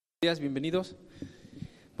Días, bienvenidos.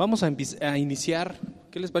 Vamos a iniciar.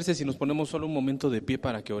 ¿Qué les parece si nos ponemos solo un momento de pie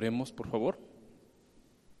para que oremos, por favor?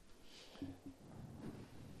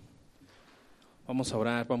 Vamos a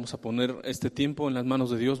orar, vamos a poner este tiempo en las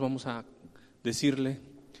manos de Dios, vamos a decirle: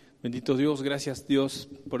 bendito Dios, gracias Dios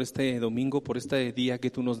por este domingo, por este día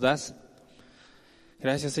que tú nos das.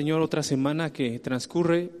 Gracias Señor, otra semana que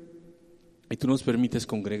transcurre y tú nos permites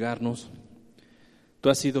congregarnos. Tú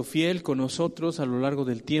has sido fiel con nosotros a lo largo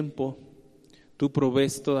del tiempo. Tú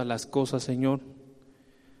provees todas las cosas, Señor.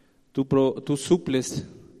 Tú suples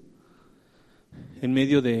en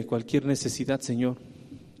medio de cualquier necesidad, Señor.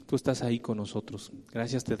 Tú estás ahí con nosotros.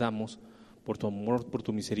 Gracias te damos por tu amor, por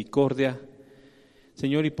tu misericordia,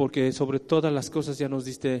 Señor, y porque sobre todas las cosas ya nos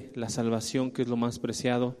diste la salvación, que es lo más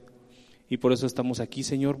preciado. Y por eso estamos aquí,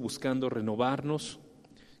 Señor, buscando renovarnos,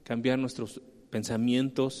 cambiar nuestros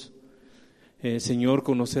pensamientos, Señor,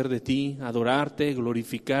 conocer de ti, adorarte,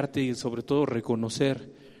 glorificarte y sobre todo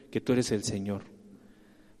reconocer que tú eres el Señor.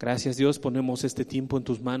 Gracias Dios, ponemos este tiempo en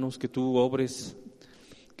tus manos, que tú obres,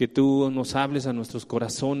 que tú nos hables a nuestros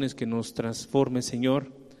corazones, que nos transformes,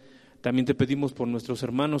 Señor. También te pedimos por nuestros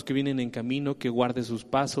hermanos que vienen en camino, que guardes sus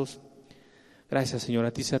pasos. Gracias Señor,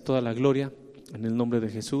 a ti sea toda la gloria, en el nombre de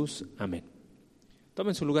Jesús, amén.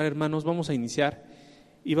 Tomen su lugar, hermanos, vamos a iniciar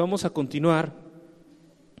y vamos a continuar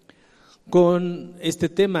con este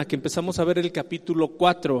tema que empezamos a ver el capítulo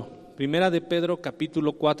 4, Primera de Pedro,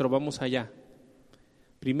 capítulo 4, vamos allá.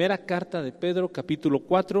 Primera carta de Pedro, capítulo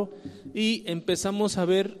 4, y empezamos a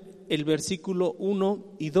ver el versículo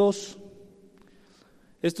 1 y 2.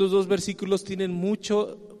 Estos dos versículos tienen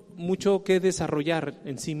mucho que desarrollar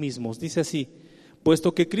en sí mismos. Dice así: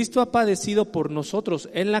 puesto que Cristo ha padecido por nosotros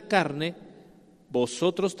en la carne,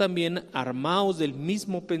 vosotros también armaos del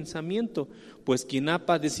mismo pensamiento, pues quien ha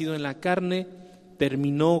padecido en la carne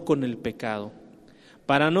terminó con el pecado,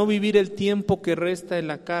 para no vivir el tiempo que resta en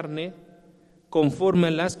la carne conforme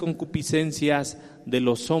a las concupiscencias de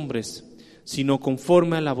los hombres, sino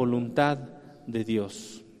conforme a la voluntad de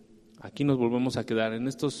Dios. Aquí nos volvemos a quedar en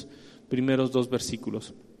estos primeros dos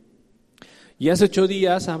versículos. Y hace 8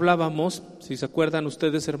 días hablábamos, si se acuerdan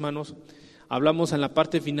ustedes, hermanos, hablamos en la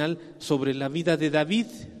parte final sobre la vida de David,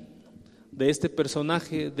 de este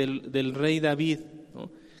personaje del rey David, ¿no?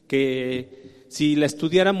 Que si la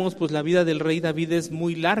estudiáramos, pues la vida del rey David es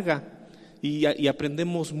muy larga y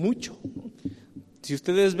aprendemos mucho, ¿no? Si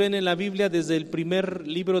ustedes ven en la Biblia desde el primer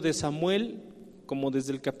libro de Samuel, como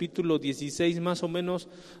desde el capítulo 16 más o menos,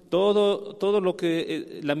 todo lo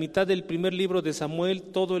que, la mitad del primer libro de Samuel,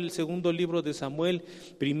 todo el segundo libro de Samuel,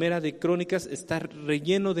 Primera de Crónicas, está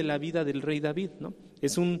relleno de la vida del rey David, ¿no?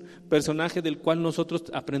 Es un personaje del cual nosotros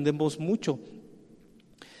aprendemos mucho.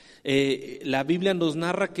 La Biblia nos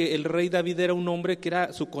narra que el rey David era un hombre que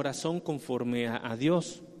era su corazón conforme a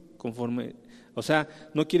Dios, o sea,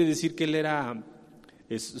 no quiere decir que él era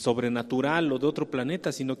sobrenatural o de otro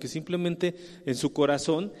planeta, sino que simplemente en su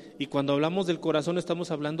corazón. Y cuando hablamos del corazón estamos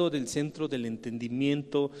hablando del centro del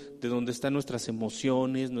entendimiento, de donde están nuestras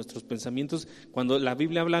emociones, nuestros pensamientos. Cuando la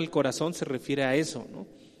Biblia habla del corazón se refiere a eso, ¿no?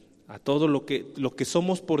 A todo lo que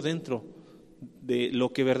somos por dentro, de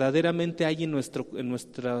lo que verdaderamente hay en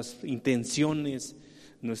nuestras intenciones,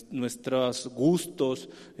 nuestros gustos,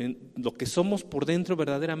 en lo que somos por dentro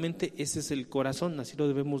verdaderamente. Ese es el corazón, así lo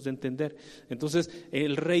debemos de entender. Entonces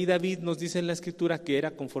el rey David nos dice en la escritura que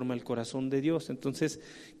era conforme al corazón de Dios. Entonces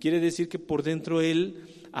quiere decir que por dentro él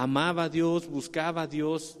amaba a Dios, buscaba a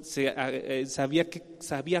Dios,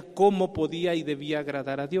 sabía cómo podía y debía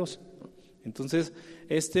agradar a Dios. Entonces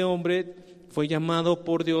este hombre fue llamado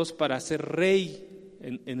por Dios para ser rey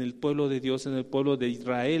en el pueblo de Dios, en el pueblo de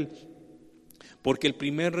Israel. Porque el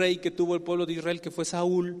primer rey que tuvo el pueblo de Israel, que fue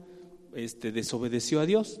Saúl, desobedeció a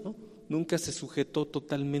Dios, ¿no? Nunca se sujetó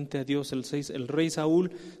totalmente a Dios. El rey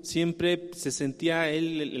Saúl siempre se sentía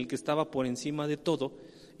él el que estaba por encima de todo,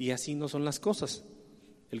 y así no son las cosas.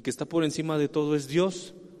 El que está por encima de todo es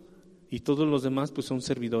Dios, y todos los demás pues son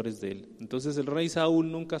servidores de él. Entonces el rey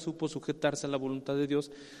Saúl nunca supo sujetarse a la voluntad de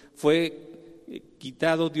Dios. Fue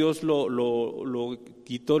quitado, Dios lo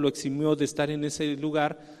quitó, lo eximió de estar en ese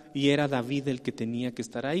lugar, y era David el que tenía que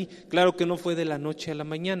estar ahí. Claro que no fue de la noche a la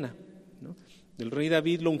mañana, ¿no? El rey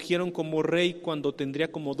David lo ungieron como rey cuando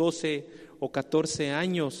tendría como 12 o 14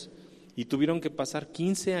 años, y tuvieron que pasar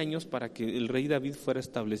 15 años para que el rey David fuera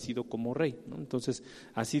establecido como rey, ¿no? Entonces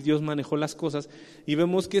así Dios manejó las cosas, y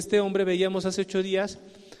vemos que este hombre, veíamos hace 8 días,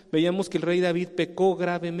 veíamos que el rey David pecó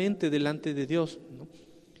gravemente delante de Dios, ¿no?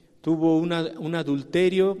 Tuvo un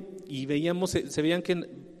adulterio, y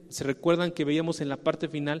se recuerdan que veíamos en la parte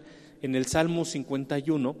final, en el Salmo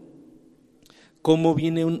 51, cómo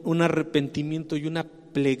viene un arrepentimiento y una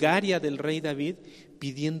plegaria del rey David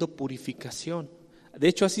pidiendo purificación. De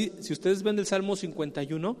hecho, así, si ustedes ven el Salmo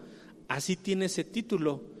 51, así tiene ese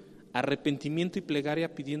título: arrepentimiento y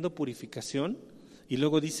plegaria pidiendo purificación. Y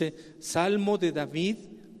luego dice, Salmo de David,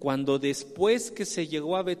 cuando después que se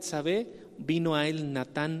llegó a Betsabé, vino a él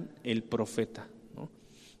Natán el profeta, ¿no?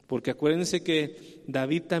 Porque acuérdense que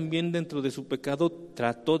David también dentro de su pecado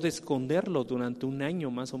trató de esconderlo durante un año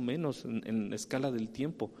más o menos en la escala del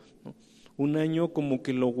tiempo, ¿no? Un año como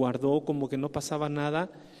que lo guardó, como que no pasaba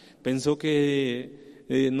nada, pensó que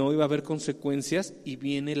no iba a haber consecuencias, y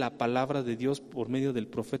viene la palabra de Dios por medio del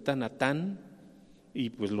profeta Natán y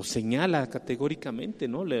pues lo señala categóricamente,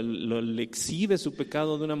 ¿no? Le exhibe su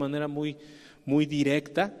pecado de una manera muy, muy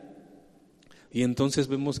directa. Y entonces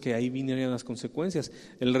vemos que ahí vinieron las consecuencias.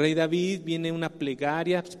 El rey David viene una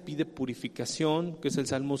plegaria, pide purificación, que es el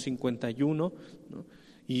Salmo 51, ¿no?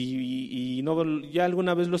 Y no, ya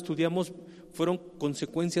alguna vez lo estudiamos, fueron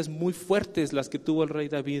consecuencias muy fuertes las que tuvo el rey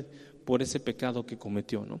David por ese pecado que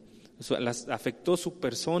cometió, ¿no? Afectó su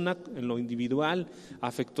persona en lo individual,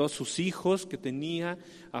 afectó a sus hijos que tenía,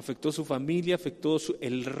 afectó a su familia, afectó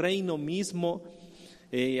el reino mismo.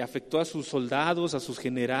 Afectó a sus soldados, a sus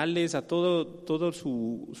generales, a todo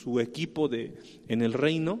su equipo en el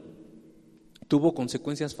reino. Tuvo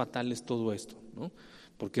consecuencias fatales todo esto, ¿no?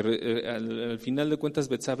 Porque al final de cuentas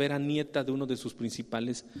Betsabé era nieta de uno de sus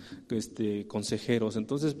principales consejeros.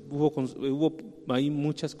 Entonces hubo ahí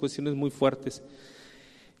muchas cuestiones muy fuertes.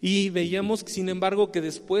 Y veíamos, sin embargo, que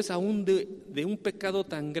después aún de un pecado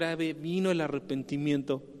tan grave vino el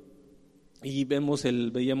arrepentimiento. Y veíamos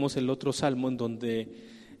el otro salmo en donde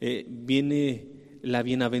viene la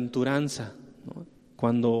bienaventuranza, ¿no?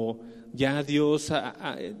 Cuando ya Dios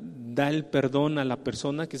da el perdón a la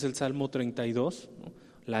persona, que es el Salmo 32, ¿no?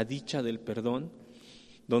 La dicha del perdón,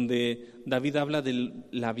 donde David habla de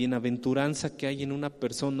la bienaventuranza que hay en una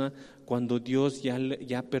persona cuando Dios ya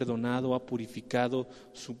ha perdonado, ha purificado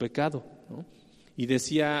su pecado, ¿no? Y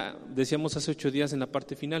decíamos hace 8 días en la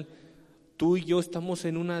parte final, tú y yo estamos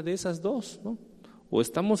en una de esas dos, ¿no? O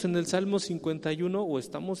estamos en el Salmo 51 o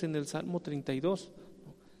estamos en el Salmo 32,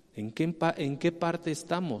 ¿no? ¿En qué parte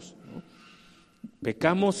estamos, ¿no?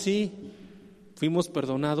 Pecamos, sí, fuimos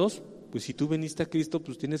perdonados, pues si tú viniste a Cristo,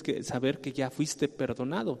 pues tienes que saber que ya fuiste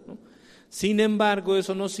perdonado, ¿no? Sin embargo,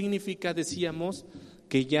 eso no significa, decíamos,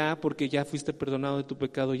 que ya porque ya fuiste perdonado de tu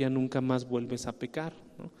pecado ya nunca más vuelves a pecar,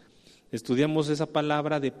 ¿no? Estudiamos esa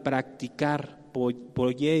palabra de practicar,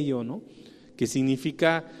 poieo, ¿no? Que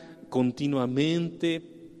significa continuamente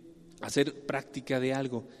hacer práctica de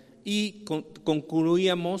algo. Y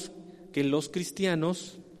concluíamos que los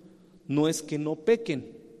cristianos no es que no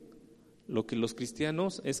pequen, lo que los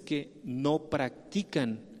cristianos es que no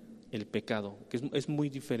practican el pecado, que es muy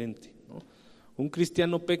diferente, ¿no? Un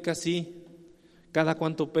cristiano peca, sí. ¿Cada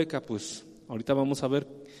cuánto peca? Pues ahorita vamos a ver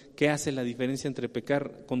qué hace la diferencia entre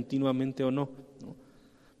pecar continuamente o no, ¿no?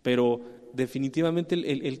 Pero definitivamente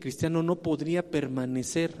el cristiano no podría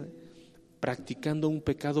permanecer practicando un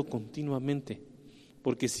pecado continuamente,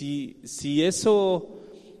 porque si eso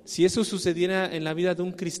sucediera en la vida de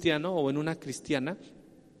un cristiano o en una cristiana,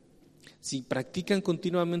 si practican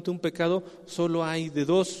continuamente un pecado, solo hay de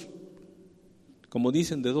dos, como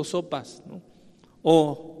dicen, de dos sopas, ¿no?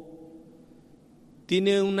 O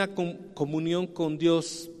tiene una comunión con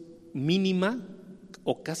Dios mínima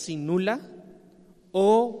o casi nula,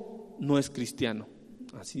 o no es cristiano,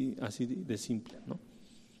 así de simple, ¿no?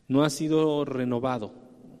 No ha sido renovado.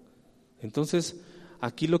 Entonces,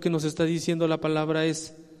 aquí lo que nos está diciendo la palabra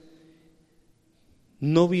es: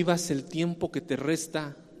 no vivas el tiempo que te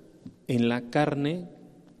resta en la carne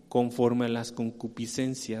conforme a las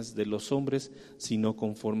concupiscencias de los hombres, sino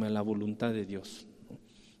conforme a la voluntad de Dios.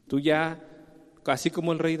 Tú ya, así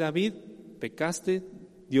como el rey David, pecaste,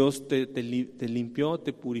 Dios te limpió,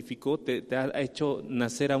 te purificó, te ha hecho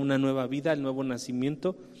nacer a una nueva vida, al nuevo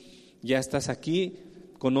nacimiento. Ya estás aquí,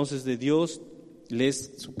 conoces de Dios,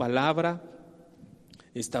 lees su palabra,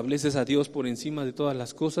 estableces a Dios por encima de todas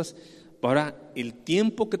las cosas. Ahora, el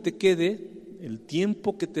tiempo que te quede, el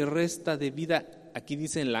tiempo que te resta de vida, aquí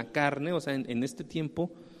dice en la carne, o sea, en este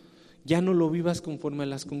tiempo, ya no lo vivas conforme a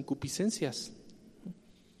las concupiscencias.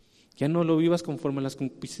 Ya no lo vivas conforme a las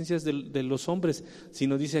concupiscencias de los hombres,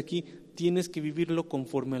 sino dice aquí, tienes que vivirlo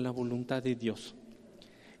conforme a la voluntad de Dios.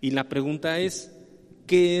 Y la pregunta es,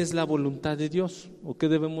 ¿qué es la voluntad de Dios? ¿O qué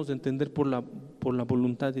debemos de entender por la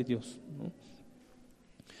voluntad de Dios, ¿no?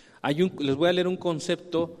 Les voy a leer un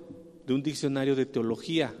concepto de un diccionario de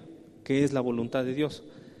teología. ¿Qué es la voluntad de Dios?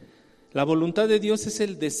 La voluntad de Dios es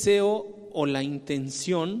el deseo o la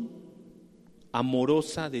intención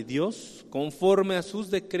amorosa de Dios, conforme a sus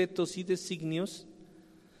decretos y designios,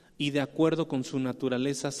 y de acuerdo con su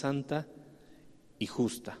naturaleza santa y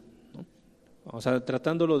justa, ¿no? O sea,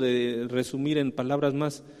 tratándolo de resumir en palabras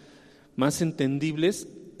más entendibles,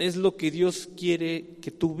 es lo que Dios quiere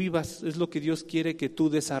que tú vivas, es lo que Dios quiere que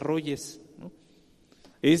tú desarrolles, ¿no?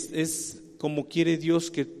 Es como quiere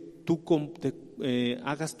Dios que tú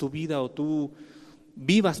hagas tu vida o tú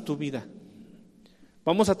vivas tu vida.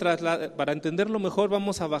 Vamos a trasladar, para entenderlo mejor,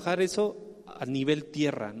 vamos a bajar eso a nivel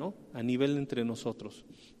tierra, ¿no? A nivel entre nosotros.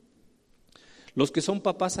 Los que son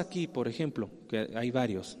papás aquí, por ejemplo, que hay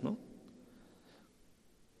varios, ¿no?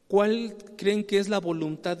 ¿Cuál creen que es la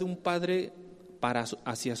voluntad de un padre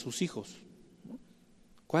hacia sus hijos?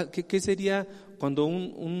 ¿Qué sería cuando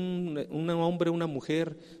un hombre o una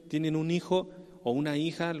mujer tienen un hijo o una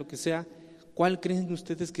hija, lo que sea? ¿Cuál creen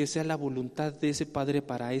ustedes que sea la voluntad de ese padre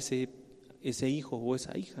para ese hijo o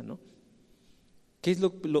esa hija, ¿no? ¿Qué es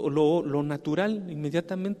lo natural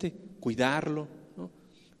inmediatamente? Cuidarlo, ¿no?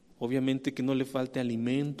 Obviamente que no le falte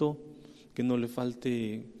alimento, que no le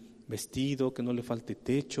falte vestido, que no le falte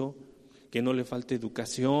techo, que no le falte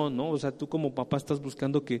educación, ¿no? O sea, tú como papá estás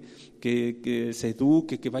buscando que se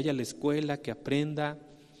eduque, que vaya a la escuela, que aprenda,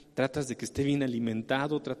 tratas de que esté bien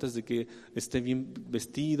alimentado, tratas de que esté bien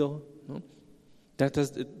vestido, ¿no?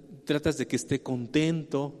 Tratas de que esté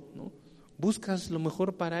contento, ¿no? Buscas lo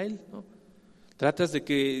mejor para él, ¿no? Tratas de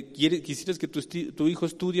que quisieras que tu hijo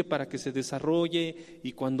estudie para que se desarrolle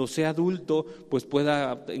y cuando sea adulto pues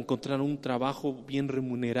pueda encontrar un trabajo bien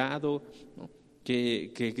remunerado, ¿no?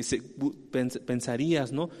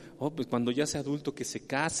 Pensarías, ¿no? Pues cuando ya sea adulto que se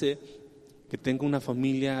case, que tenga una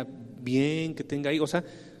familia bien, que tenga hijos, o sea,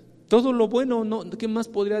 todo lo bueno, ¿no? ¿Qué más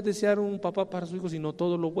podría desear un papá para su hijo sino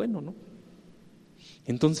todo lo bueno, ¿no?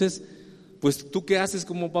 Entonces, pues tú qué haces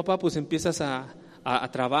como papá, pues empiezas a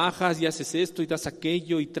trabajas y haces esto y das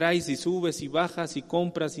aquello y traes y subes y bajas y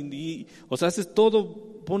compras o sea, haces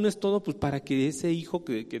todo, pones todo pues para que ese hijo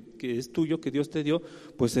que es tuyo, que Dios te dio,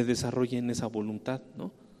 pues se desarrolle en esa voluntad,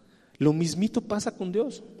 ¿no? Lo mismito pasa con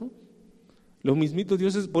Dios, ¿no? Lo mismito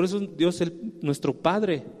por eso Dios es nuestro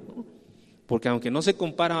Padre, ¿no? Porque aunque no se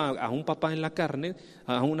compara a un papá en la carne,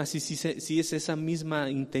 aún así sí es esa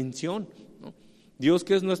misma intención, ¿no? Dios,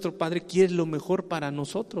 que es nuestro Padre, quiere lo mejor para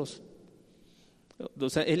nosotros.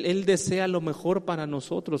 O sea, Él desea lo mejor para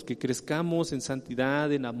nosotros, que crezcamos en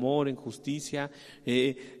santidad, en amor, en justicia,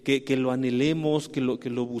 que lo anhelemos, que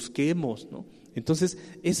lo busquemos, ¿no? Entonces,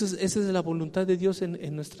 esa es la voluntad de Dios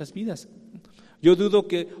en nuestras vidas. Yo dudo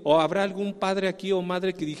o habrá algún padre aquí o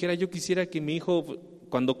madre que dijera, yo quisiera que mi hijo,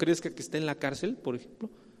 cuando crezca, que esté en la cárcel, por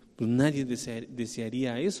ejemplo. Pues nadie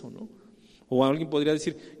desearía eso, ¿no? O alguien podría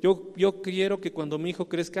decir, yo quiero que cuando mi hijo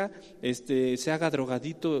crezca se haga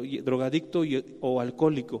drogadicto o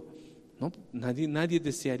alcohólico, ¿no? Nadie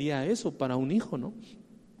desearía eso para un hijo, ¿no?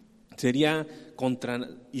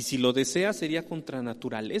 Y si lo desea sería contra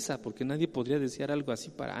naturaleza, porque nadie podría desear algo así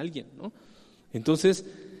para alguien, ¿no? Entonces,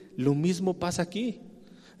 lo mismo pasa aquí.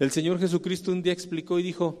 El Señor Jesucristo un día explicó y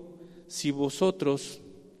dijo, si vosotros,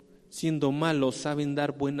 siendo malos, saben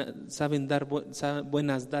dar buenas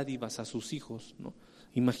dádivas a sus hijos, ¿no?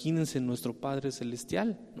 Imagínense nuestro Padre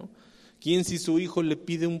Celestial, ¿no? ¿Quién si su hijo le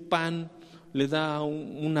pide un pan, le da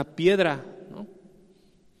una piedra, ¿no?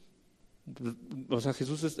 O sea,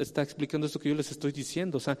 Jesús está explicando esto que yo les estoy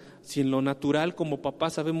diciendo. O sea, si en lo natural como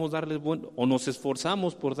papás sabemos darles o nos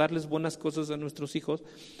esforzamos por darles buenas cosas a nuestros hijos,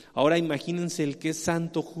 ahora imagínense el que es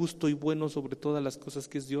santo, justo y bueno sobre todas las cosas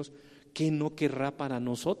que es Dios, ¿qué no querrá para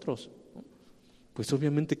nosotros? Pues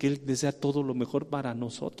obviamente que Él desea todo lo mejor para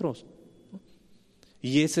nosotros, ¿no?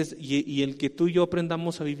 Y el que tú y yo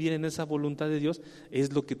aprendamos a vivir en esa voluntad de Dios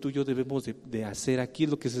es lo que tú y yo debemos de hacer aquí, es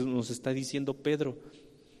lo que nos está diciendo Pedro.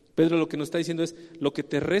 Pedro lo que nos está diciendo es, lo que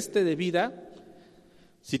te reste de vida,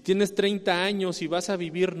 si tienes 30 años y vas a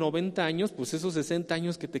vivir 90 años, pues esos 60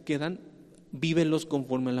 años que te quedan, vívelos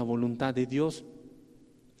conforme a la voluntad de Dios.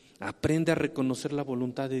 Aprende a reconocer la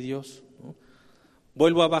voluntad de Dios, ¿no?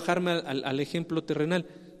 Vuelvo a bajarme al ejemplo terrenal.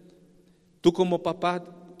 Tú como papá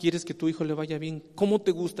quieres que tu hijo le vaya bien. ¿Cómo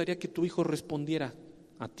te gustaría que tu hijo respondiera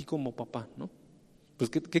a ti como papá, ¿no? Pues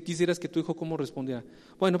 ¿qué quisieras que tu hijo cómo respondiera?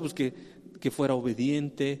 Bueno, pues que fuera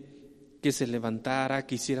obediente, que se levantara,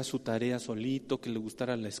 que hiciera su tarea solito, que le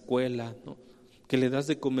gustara la escuela, ¿no? Que le das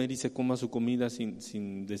de comer y se coma su comida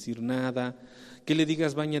sin decir nada, que le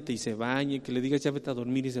digas báñate y se bañe, que le digas ya vete a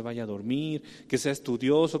dormir y se vaya a dormir, que sea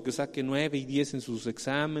estudioso, que saque 9 y 10 en sus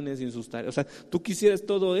exámenes y en sus tareas. O sea, tú quisieras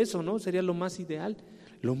todo eso, ¿no? Sería lo más ideal.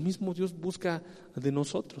 Lo mismo Dios busca de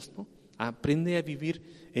nosotros, ¿no? Aprende a vivir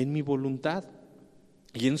en mi voluntad.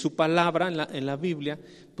 Y en su palabra, en la Biblia,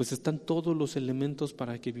 pues están todos los elementos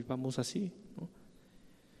para que vivamos así, ¿no?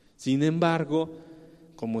 Sin embargo,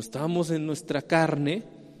 como estamos en nuestra carne,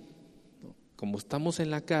 como estamos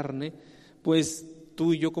en la carne, pues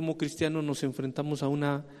tú y yo como cristianos nos enfrentamos a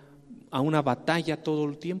una batalla todo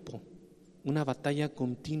el tiempo, una batalla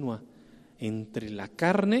continua entre la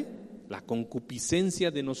carne, la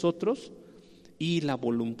concupiscencia de nosotros y la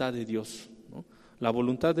voluntad de Dios, ¿no? La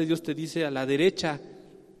voluntad de Dios te dice a la derecha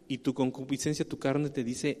y tu concupiscencia, tu carne te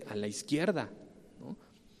dice a la izquierda, ¿no?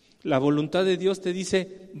 La voluntad de Dios te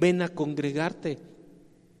dice, ven a congregarte,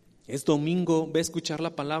 es domingo, ve a escuchar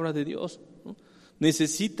la palabra de Dios, ¿no?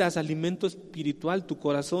 Necesitas alimento espiritual, tu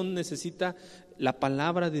corazón necesita la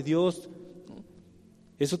palabra de Dios, ¿no?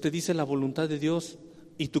 Eso te dice la voluntad de Dios,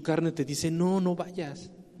 y tu carne te dice, no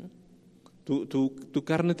vayas, ¿no? Tu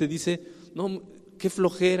carne te dice, no, qué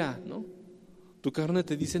flojera, ¿no? Tu carne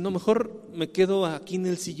te dice, no, mejor me quedo aquí en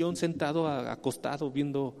el sillón sentado, acostado,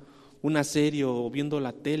 viendo una serie o viendo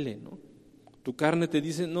la tele, ¿no? Tu carne te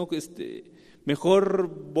dice, no,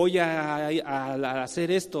 mejor voy a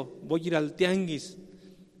hacer esto, voy a ir al tianguis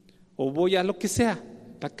o voy a lo que sea.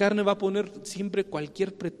 La carne va a poner siempre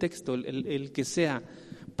cualquier pretexto, el que sea,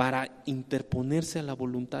 para interponerse a la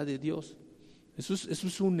voluntad de Dios. Eso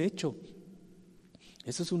es un hecho.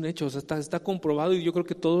 Eso es un hecho, o sea, está comprobado y yo creo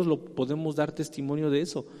que todos lo podemos dar testimonio de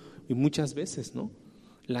eso, y muchas veces, ¿no?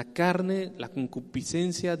 La carne, la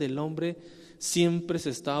concupiscencia del hombre siempre se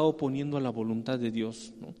está oponiendo a la voluntad de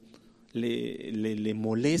Dios, ¿no? Le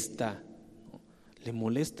molesta, ¿no? Le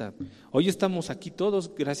molesta. Hoy estamos aquí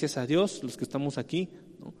todos, gracias a Dios, los que estamos aquí,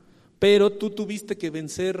 ¿no? Pero tú tuviste que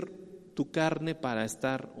vencer tu carne para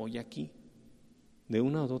estar hoy aquí, de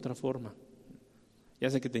una u otra forma. Ya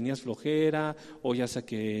sea que tenías flojera, o ya sea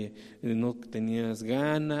que no tenías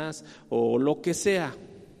ganas, o lo que sea.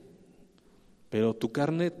 Pero tu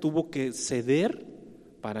carne tuvo que ceder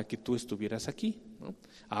para que tú estuvieras aquí, ¿no?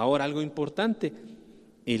 Ahora, algo importante,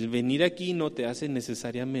 el venir aquí no te hace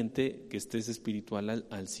necesariamente que estés espiritual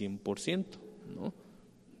al 100%, ¿no?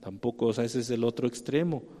 Tampoco, o sea, ese es el otro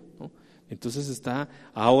extremo, ¿no? Entonces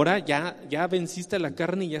ahora ya venciste a la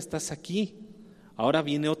carne y ya estás aquí. Ahora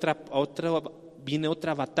viene otra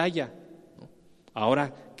batalla, ¿no?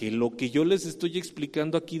 Ahora, que lo que yo les estoy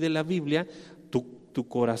explicando aquí de la Biblia, tu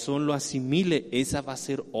corazón lo asimile, esa va a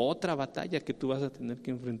ser otra batalla que tú vas a tener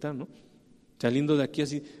que enfrentar, ¿no? Saliendo de aquí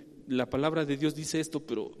así, la palabra de Dios dice esto,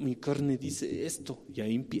 pero mi carne dice esto, y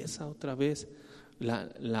ahí empieza otra vez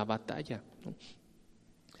la batalla, ¿no?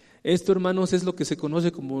 Esto, hermanos, es lo que se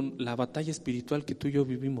conoce como la batalla espiritual que tú y yo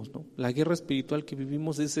vivimos, ¿no? La guerra espiritual que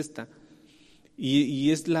vivimos es esta.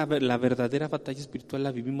 Y es la verdadera batalla espiritual,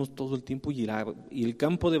 la vivimos todo el tiempo, y el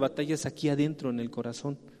campo de batalla es aquí adentro en el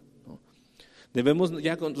corazón, ¿no? Debemos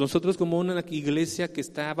ya, nosotros como una iglesia que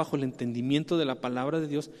está bajo el entendimiento de la palabra de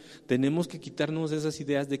Dios, tenemos que quitarnos esas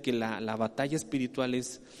ideas de que la batalla espiritual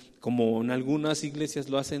es como en algunas iglesias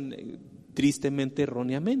lo hacen tristemente,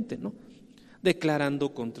 erróneamente, ¿no?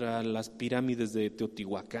 Declarando contra las pirámides de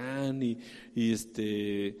Teotihuacán y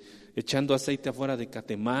echando aceite afuera de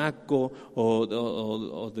Catemaco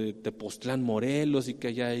o de Tepoztlán, Morelos, y que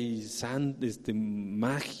allá hay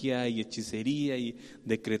magia y hechicería y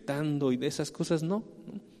decretando, y de esas cosas no.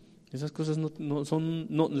 Esas cosas no son,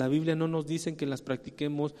 la Biblia no nos dice que las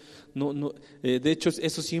practiquemos, de hecho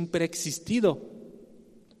eso siempre ha existido,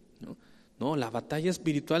 ¿no? No, la batalla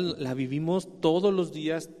espiritual la vivimos todos los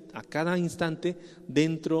días, a cada instante,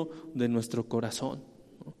 dentro de nuestro corazón,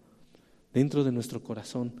 ¿no? Dentro de nuestro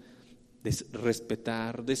corazón, de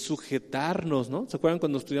respetar, de sujetarnos, ¿no? ¿Se acuerdan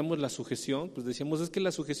cuando estudiamos la sujeción? Pues decíamos, es que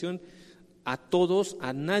la sujeción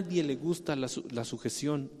a nadie le gusta la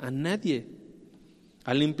sujeción, a nadie.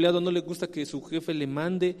 Al empleado no le gusta que su jefe le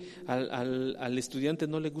mande, al estudiante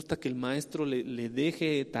no le gusta que el maestro le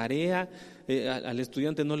deje tarea, al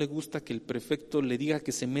estudiante no le gusta que el prefecto le diga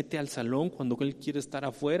que se mete al salón cuando él quiere estar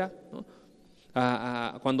afuera, ¿no?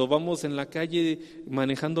 Cuando vamos en la calle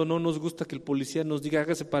manejando, no nos gusta que el policía nos diga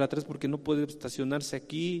hágase para atrás porque no puede estacionarse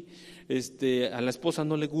aquí. A la esposa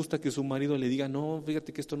no le gusta que su marido le diga no,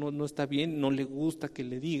 fíjate que esto no está bien, no le gusta que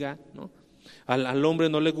le diga, ¿no? Al hombre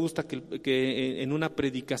no le gusta que en una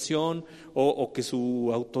predicación o que su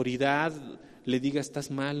autoridad le diga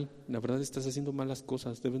estás mal, la verdad estás haciendo malas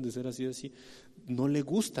cosas, deben de ser así. No le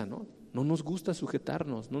gusta, ¿no? No nos gusta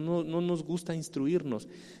sujetarnos, no nos gusta instruirnos.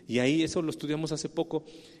 Y ahí eso lo estudiamos hace poco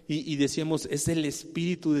y decíamos, es el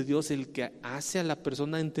Espíritu de Dios el que hace a la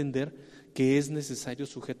persona entender que es necesario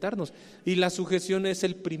sujetarnos. Y la sujeción es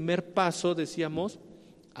el primer paso, decíamos,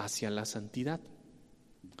 hacia la santidad.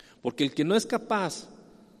 Porque el que no es capaz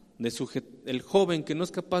el joven que no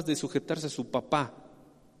es capaz de sujetarse a su papá,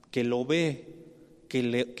 que lo ve,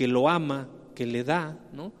 que lo ama, que le da,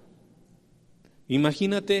 ¿no?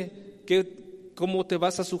 Imagínate ¿cómo te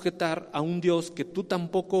vas a sujetar a un Dios que tú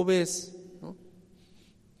tampoco ves, ¿no?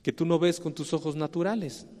 Que tú no ves con tus ojos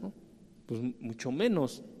naturales, ¿no? Pues mucho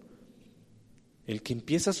menos. El que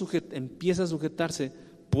empieza a sujetarse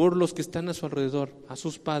por los que están a su alrededor, a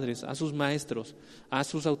sus padres, a sus maestros, a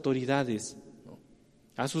sus autoridades, ¿no?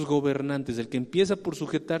 A sus gobernantes, el que empieza por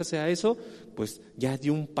sujetarse a eso, pues ya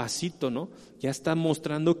dio un pasito, ¿no? Ya está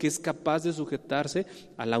mostrando que es capaz de sujetarse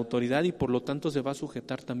a la autoridad y por lo tanto se va a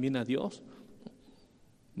sujetar también a Dios.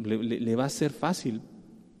 Le va a ser fácil.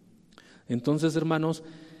 Entonces, hermanos,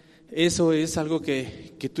 eso es algo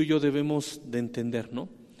que tú y yo debemos de entender, ¿no?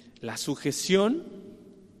 La sujeción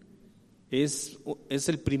es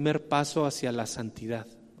el primer paso hacia la santidad,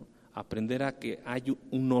 ¿no? Aprender a que hay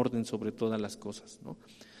un orden sobre todas las cosas, ¿no?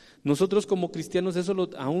 Nosotros como cristianos,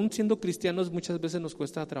 aún siendo cristianos, muchas veces nos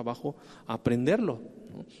cuesta trabajo aprenderlo,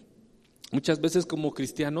 ¿no? Muchas veces como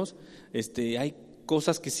cristianos hay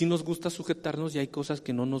cosas que sí nos gusta sujetarnos y hay cosas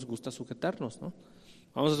que no nos gusta sujetarnos, ¿no?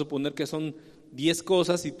 Vamos a suponer que son 10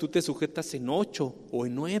 cosas y tú te sujetas en 8 o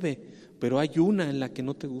en 9, pero hay una en la que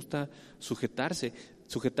no te gusta sujetarte,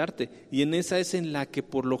 y en esa es en la que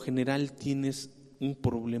por lo general tienes un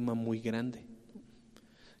problema muy grande.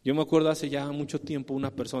 Yo me acuerdo hace ya mucho tiempo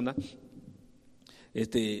una persona,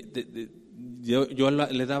 yo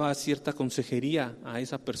le daba cierta consejería a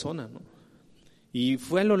esa persona, ¿no? Y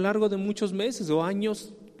fue a lo largo de muchos meses o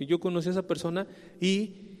años que yo conocí a esa persona,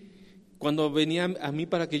 y cuando venía a mí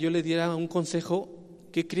para que yo le diera un consejo,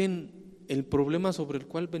 ¿qué creen? El problema sobre el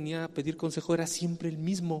cual venía a pedir consejo era siempre el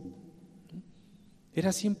mismo, ¿no?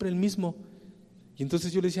 Era siempre el mismo. Y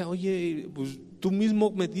entonces yo le decía, oye, pues tú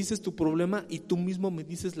mismo me dices tu problema y tú mismo me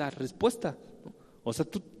dices la respuesta, ¿no? O sea,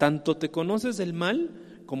 tú tanto te conoces el mal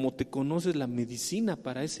como te conoces la medicina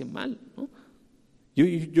para ese mal, ¿no?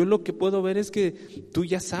 Yo lo que puedo ver es que tú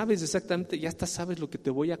ya sabes exactamente, ya hasta sabes lo que te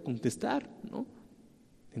voy a contestar, ¿no?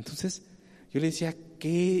 Entonces yo le decía,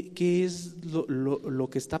 ¿qué es lo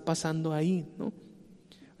que está pasando ahí, ¿no?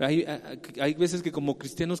 Hay veces que como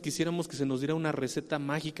cristianos quisiéramos que se nos diera una receta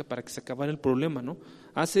mágica para que se acabara el problema, ¿no?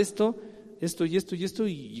 Haz esto y esto y esto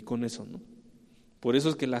y con eso, ¿no? Por eso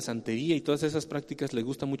es que la santería y todas esas prácticas le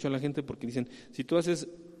gusta mucho a la gente, porque dicen, si tú haces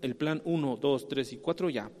el plan 1, 2, 3 y 4,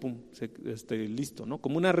 ya, pum, listo, ¿no?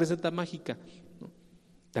 Como una receta mágica, ¿no?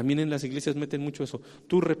 También en las iglesias meten mucho eso.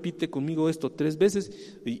 Tú repite conmigo esto 3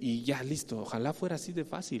 veces y ya, listo. Ojalá fuera así de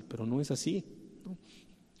fácil, pero no es así, ¿no?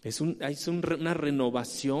 Es una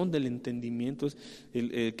renovación del entendimiento, es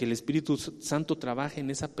que el Espíritu Santo trabaje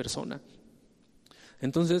en esa persona.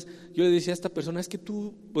 Entonces yo le decía a esta persona, es que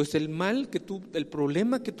tú, pues el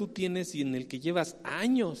problema que tú tienes y en el que llevas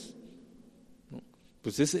años, ¿no?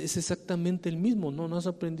 Pues es exactamente el mismo, ¿no? No has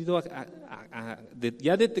aprendido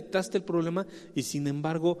ya detectaste el problema y sin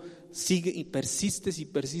embargo sigue y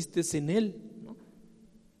persistes en él, ¿no?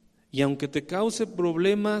 Y aunque te cause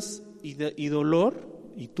problemas y dolor,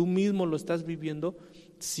 y tú mismo lo estás viviendo,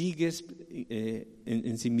 sigues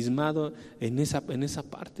ensimismado en esa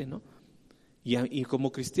parte, ¿no? Y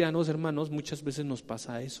como cristianos, hermanos, muchas veces nos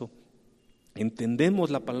pasa eso.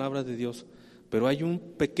 Entendemos la palabra de Dios, pero hay un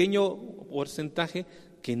pequeño porcentaje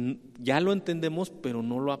que ya lo entendemos, pero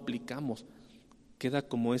no lo aplicamos. Queda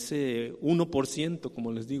como ese 1%,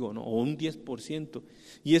 como les digo, ¿no? O un 10%.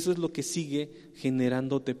 Y eso es lo que sigue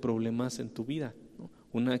generándote problemas en tu vida, ¿no?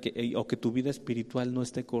 O que tu vida espiritual no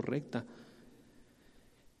esté correcta.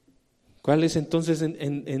 ¿Cuál es entonces,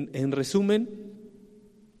 en resumen?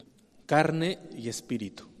 Carne y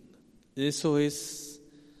espíritu. Eso es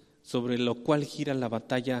sobre lo cual gira la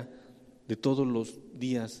batalla de todos los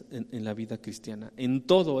días en la vida cristiana. En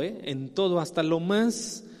todo, en todo, hasta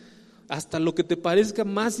lo que te parezca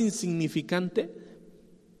más insignificante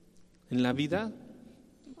en la vida,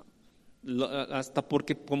 hasta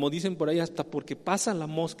porque, como dicen por ahí, hasta porque pasa la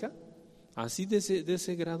mosca, así de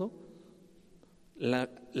ese grado,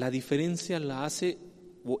 la diferencia la hace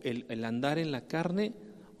el andar en la carne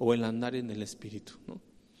o el andar en el espíritu, ¿no?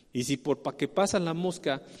 Y si para que pasa la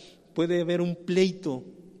mosca puede haber un pleito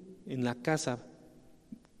en la casa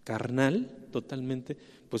carnal totalmente,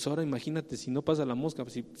 pues ahora imagínate si no pasa la mosca,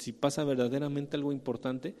 si pasa verdaderamente algo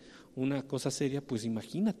importante, una cosa seria, pues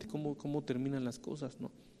imagínate cómo terminan las cosas, ¿no?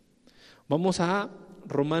 Vamos a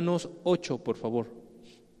Romanos 8, por favor.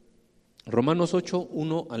 Romanos 8,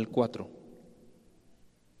 1 al 4.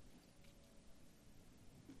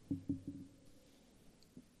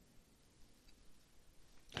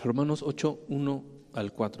 Romanos 8, 1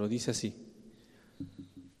 al 4, dice así.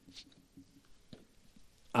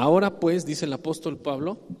 Ahora pues, dice el apóstol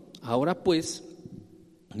Pablo, ahora pues,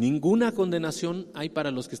 ninguna condenación hay para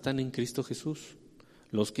los que están en Cristo Jesús,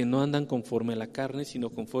 los que no andan conforme a la carne, sino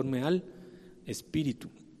conforme al espíritu.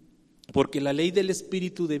 Porque la ley del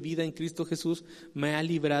espíritu de vida en Cristo Jesús me ha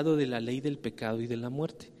librado de la ley del pecado y de la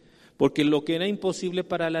muerte. Porque lo que era imposible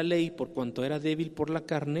para la ley, por cuanto era débil por la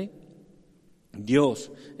carne,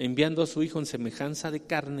 Dios, enviando a su Hijo en semejanza de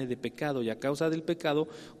carne, de pecado, y a causa del pecado,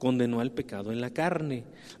 condenó al pecado en la carne,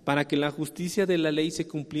 para que la justicia de la ley se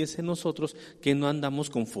cumpliese en nosotros, que no andamos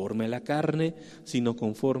conforme a la carne, sino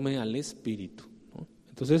conforme al Espíritu.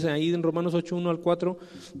 Entonces ahí en Romanos 8, 1 al 4,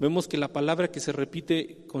 vemos que la palabra que se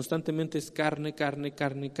repite constantemente es carne, carne,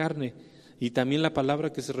 carne, carne. Y también la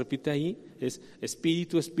palabra que se repite ahí es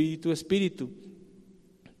espíritu, espíritu, espíritu.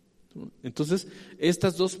 Entonces,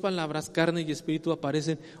 estas dos palabras, carne y espíritu,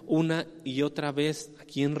 aparecen una y otra vez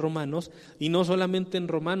aquí en Romanos, y no solamente en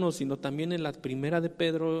Romanos, sino también en la primera de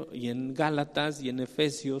Pedro, y en Gálatas, y en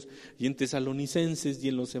Efesios, y en Tesalonicenses, y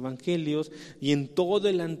en los Evangelios, y en todo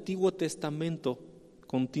el Antiguo Testamento,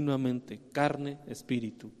 continuamente, carne,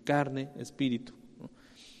 espíritu, carne, espíritu.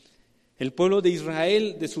 El pueblo de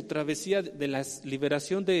Israel, de su travesía, de la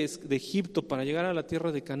liberación de Egipto para llegar a la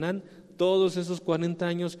tierra de Canaán, todos esos 40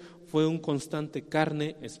 años fue un constante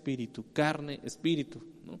carne, espíritu,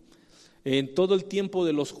 ¿no? En todo el tiempo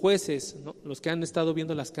de los jueces, ¿no? Los que han estado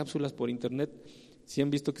viendo las cápsulas por internet, sí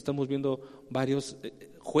han visto que estamos viendo varios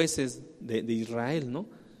jueces de Israel, ¿no?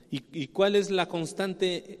 ¿Y cuál es la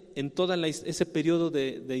constante en todo ese periodo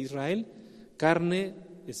de Israel? Carne,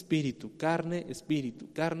 espíritu, carne, espíritu,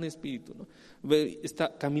 carne, espíritu, ¿no?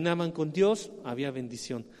 Caminaban con Dios, había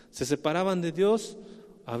bendición. Se separaban de Dios,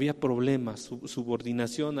 había problemas,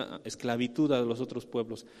 subordinación, esclavitud a los otros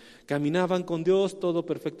pueblos. Caminaban con Dios, todo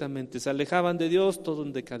perfectamente. Se alejaban de Dios, todo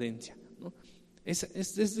en decadencia, ¿no?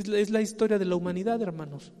 Es la historia de la humanidad,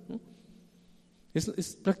 hermanos, ¿no?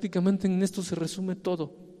 Es prácticamente en esto se resume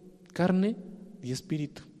todo: carne y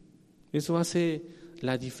espíritu. Eso hace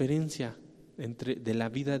la diferencia de la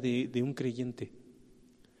vida de un creyente.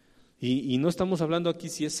 Y no estamos hablando aquí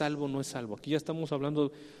si es salvo o no es salvo. Aquí ya estamos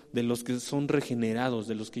hablando de los que son regenerados,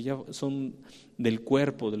 de los que ya son del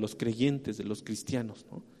cuerpo, de los creyentes, de los cristianos,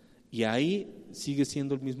 ¿no? Y ahí sigue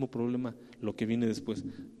siendo el mismo problema lo que viene después: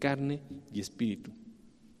 carne y espíritu.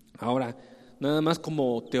 Ahora, nada más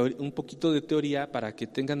como un poquito de teoría para que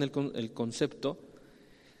tengan el concepto.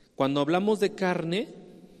 Cuando hablamos de carne,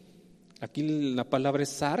 aquí la palabra es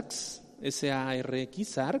sarx, S-A-R-X,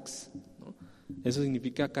 sarx, ¿no? Eso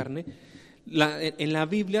significa carne. En la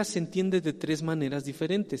Biblia se entiende de tres maneras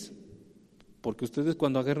diferentes, porque ustedes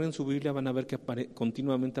cuando agarren su Biblia van a ver que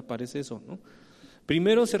continuamente aparece eso, ¿no?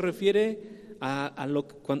 Primero se refiere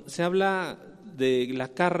cuando se habla de la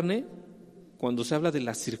carne, cuando se habla de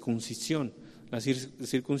la circuncisión. La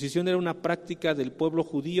circuncisión era una práctica del pueblo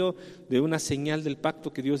judío, de una señal del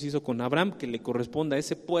pacto que Dios hizo con Abraham, que le corresponde a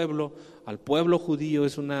ese pueblo, al pueblo judío.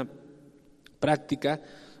 Es una práctica.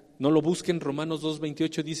 No lo busquen, Romanos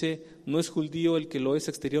 2:28 dice: no es judío el que lo es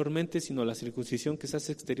exteriormente, sino la circuncisión que se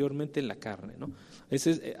hace exteriormente en la carne, ¿no?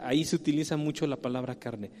 Ahí se utiliza mucho la palabra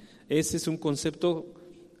carne. Ese es un concepto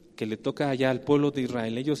que le toca allá al pueblo de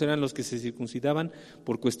Israel. Ellos eran los que se circuncidaban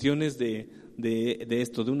por cuestiones de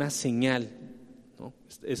esto, de una señal, ¿no?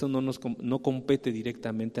 Eso no compete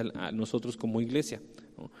directamente a nosotros como iglesia,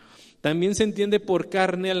 ¿no? También se entiende por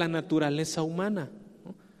carne a la naturaleza humana,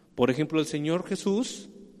 ¿no? Por ejemplo, el Señor Jesús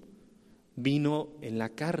vino en la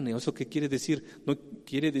carne. ¿Eso qué quiere decir? No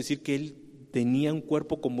quiere decir que Él tenía un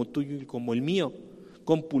cuerpo como tuyo y como el mío,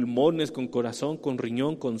 con pulmones, con corazón, con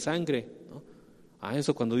riñón, con sangre, ¿no? A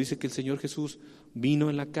eso cuando dice que el Señor Jesús vino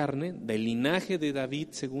en la carne, del linaje de David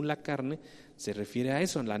según la carne, se refiere a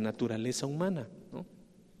eso, a la naturaleza humana, ¿no?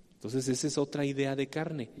 Entonces esa es otra idea de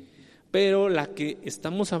carne. Pero la que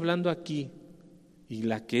estamos hablando aquí y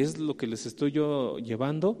la que es lo que les estoy yo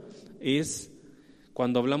llevando es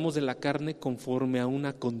cuando hablamos de la carne conforme a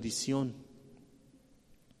una condición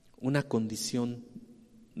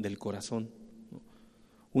del corazón, ¿no?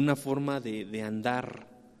 Una forma de andar,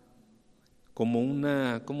 como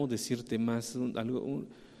una, ¿cómo decirte más?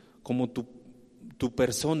 Como tu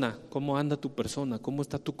persona, cómo anda tu persona, cómo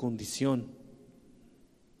está tu condición.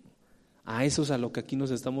 A eso es a lo que aquí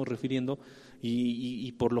nos estamos refiriendo,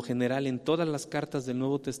 y por lo general en todas las cartas del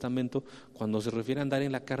Nuevo Testamento, cuando se refiere a andar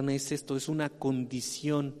en la carne, es esto, es una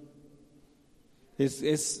condición.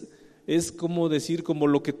 Es como decir, como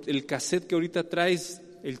el cassette que ahorita traes,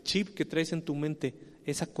 el chip que traes en tu mente,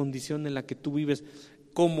 esa condición en la que tú vives.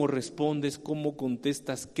 Cómo respondes, cómo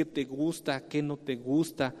contestas, qué te gusta, qué no te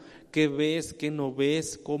gusta, qué ves, qué no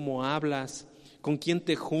ves, cómo hablas, con quién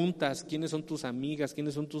te juntas, quiénes son tus amigas,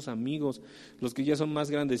 quiénes son tus amigos, los que ya son más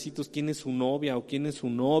grandecitos, quién es su novia o quién es su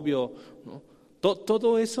novio, ¿no?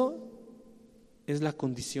 Todo eso es la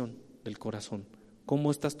condición del corazón.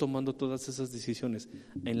 ¿Cómo estás tomando todas esas decisiones?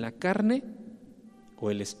 ¿En la carne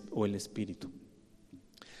o el espíritu?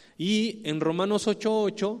 Y en Romanos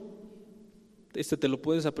 8:8, te lo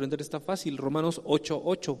puedes aprender, está fácil. Romanos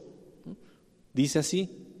 8:8 dice así: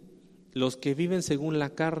 los que viven según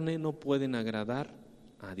la carne no pueden agradar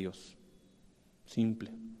a Dios.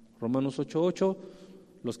 Simple. Romanos 8:8,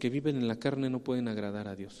 los que viven en la carne no pueden agradar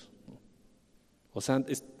a Dios. O sea,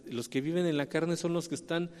 los que viven en la carne son los que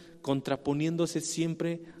están contraponiéndose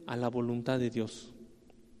siempre a la voluntad de Dios.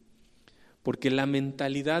 Porque la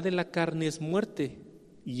mentalidad de la carne es muerte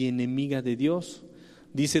y enemiga de Dios.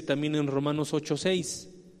 Dice también en Romanos 8:6,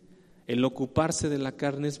 el ocuparse de la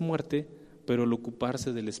carne es muerte, pero el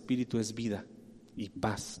ocuparse del espíritu es vida y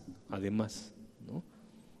paz, además, ¿no?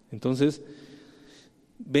 Entonces,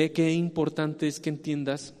 ve qué importante es que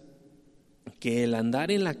entiendas que el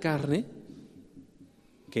andar en la carne,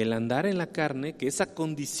 que esa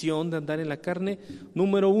condición de andar en la carne,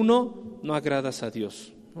 número uno, no agradas a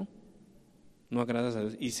Dios, ¿no? No agradas a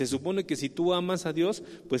Dios. Y se supone que si tú amas a Dios,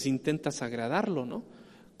 pues intentas agradarlo, ¿no?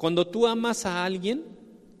 Cuando tú amas a alguien,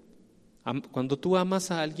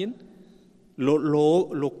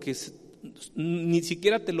 lo que ni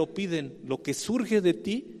siquiera te lo piden, lo que surge de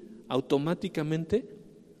ti automáticamente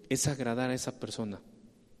es agradar a esa persona.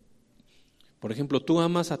 Por ejemplo, tú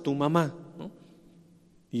amas a tu mamá, ¿no?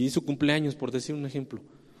 Y es su cumpleaños, por decir un ejemplo.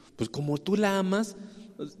 Pues como tú la amas,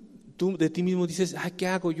 tú de ti mismo dices, ¿qué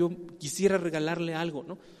hago? Yo quisiera regalarle algo,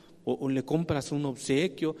 ¿no? O le compras un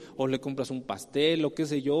obsequio, o le compras un pastel, o qué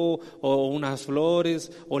sé yo, o unas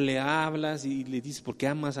flores, o le hablas y le dices, porque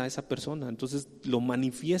amas a esa persona. Entonces lo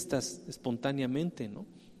manifiestas espontáneamente, ¿no?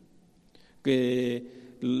 Que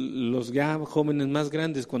los ya jóvenes más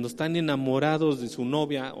grandes, cuando están enamorados de su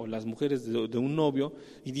novia, o las mujeres de un novio,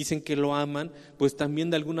 y dicen que lo aman, pues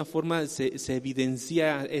también de alguna forma se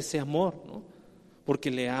evidencia ese amor, ¿no?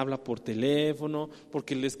 Porque le habla por teléfono,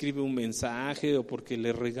 porque le escribe un mensaje, o porque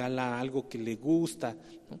le regala algo que le gusta,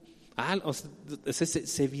 ¿no? O sea,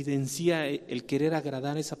 se evidencia el querer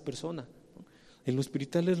agradar a esa persona, ¿no? En lo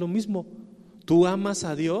espiritual es lo mismo. Tú amas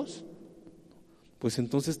a Dios, pues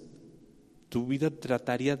entonces tu vida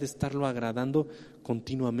trataría de estarlo agradando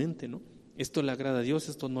continuamente, ¿no? Esto le agrada a Dios,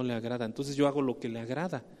 esto no le agrada, entonces yo hago lo que le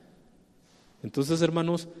agrada. Entonces,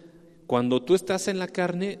 hermanos, cuando tú estás en la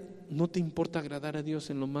carne, no te importa agradar a Dios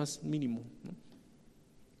en lo más mínimo, ¿no?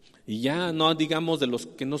 Y ya no digamos de los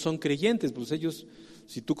que no son creyentes, pues ellos,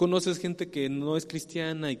 si tú conoces gente que no es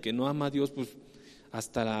cristiana y que no ama a Dios, pues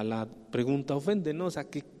hasta la pregunta ofende, ¿no? O sea,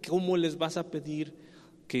 ¿cómo les vas a pedir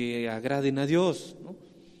que agraden a Dios, ¿no?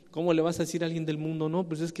 ¿Cómo le vas a decir a alguien del mundo? No,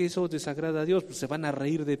 pues es que eso desagrada a Dios, pues se van a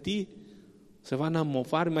reír de ti, se van a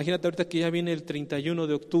mofar. Imagínate ahorita que ya viene el 31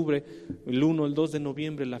 de octubre, el 1, el 2 de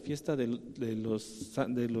noviembre, la fiesta de los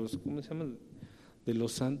 ¿cómo se llama? De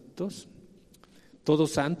los santos,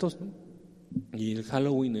 todos santos, ¿no? Y el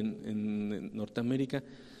Halloween en Norteamérica.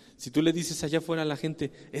 Si tú le dices allá afuera a la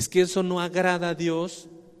gente, es que eso no agrada a Dios,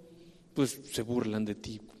 pues se burlan de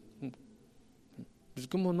ti. Pues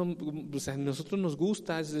como no, pues a nosotros nos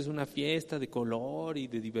gusta, es una fiesta de color y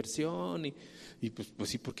de diversión y pues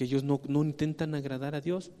sí, porque ellos no intentan agradar a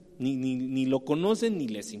Dios, ni lo conocen ni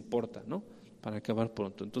les importa, ¿no? Para acabar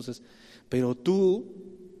pronto. Entonces, pero tú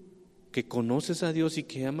que conoces a Dios y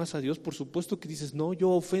que amas a Dios, por supuesto que dices, no,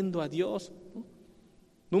 yo ofendo a Dios, ¿no?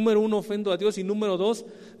 Número 1, ofendo a Dios, y número 2,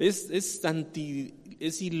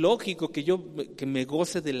 es ilógico que me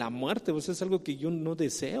goce de la muerte, pues es algo que yo no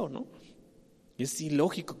deseo, ¿no? Es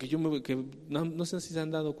ilógico que no sé si se han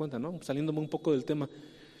dado cuenta, ¿no? Saliéndome un poco del tema,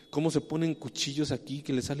 cómo se ponen cuchillos aquí,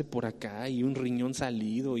 que le sale por acá y un riñón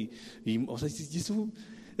salido o sea, eso,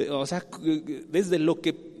 o sea, desde lo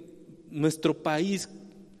que nuestro país,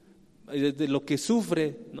 desde lo que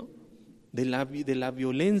sufre, ¿no? De la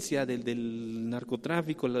violencia, del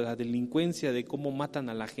narcotráfico, la delincuencia, de cómo matan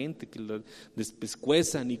a la gente, que lo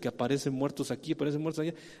despescuezan y que aparecen muertos aquí, aparecen muertos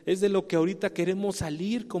allá, es de lo que ahorita queremos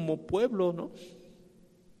salir como pueblo, ¿no?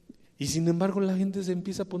 Y sin embargo la gente se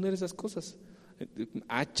empieza a poner esas cosas,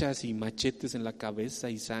 hachas y machetes en la cabeza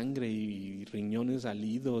y sangre y riñones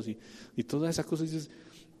salidos y todas esas cosas. Y dices,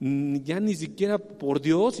 ya ni siquiera por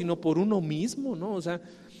Dios, sino por uno mismo, ¿no? O sea,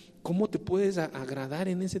 ¿cómo te puedes agradar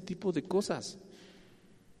en ese tipo de cosas?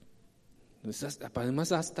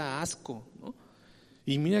 Además hasta asco, ¿no?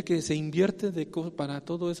 Y mira que se invierte para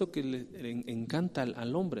todo eso que le encanta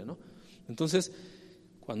al hombre, ¿no? Entonces,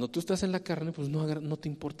 cuando tú estás en la carne, pues no te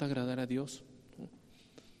importa agradar a Dios, ¿no?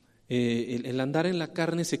 El andar en la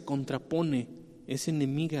carne se contrapone, es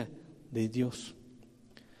enemiga de Dios.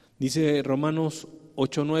 Dice Romanos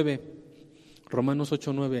 8:9,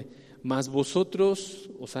 mas vosotros,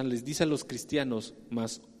 o sea, les dice a los cristianos,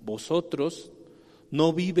 mas vosotros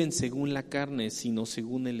no viven según la carne, sino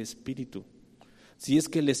según el Espíritu. Si es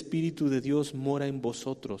que el Espíritu de Dios mora en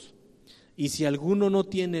vosotros. Y si alguno no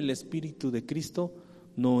tiene el Espíritu de Cristo,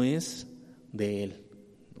 no es de Él.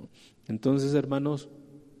 Entonces, hermanos,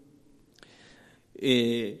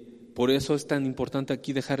 por eso es tan importante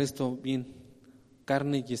aquí dejar esto bien,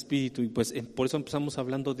 carne y espíritu. Y pues por eso empezamos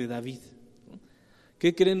hablando de David.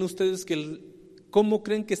 ¿Qué creen ustedes cómo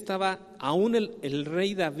creen que estaba aún el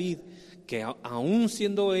rey David, que aún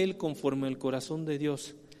siendo él conforme al corazón de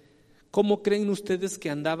Dios, cómo creen ustedes que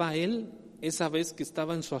andaba él esa vez que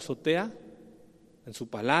estaba en su azotea, en su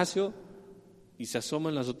palacio, y se asoma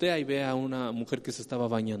en la azotea y ve a una mujer que se estaba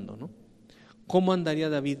bañando, ¿no? ¿Cómo andaría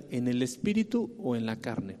David? ¿En el espíritu o en la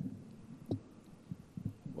carne?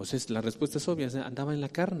 Pues la respuesta es obvia, andaba en la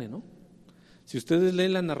carne, ¿no? Si ustedes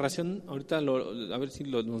leen la narración, ahorita a ver si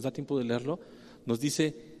nos da tiempo de leerlo, nos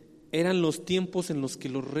dice, eran los tiempos en los que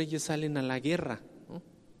los reyes salen a la guerra, ¿no?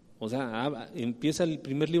 O sea, empieza el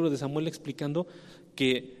primer libro de Samuel explicando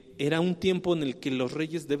que era un tiempo en el que los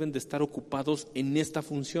reyes deben de estar ocupados en esta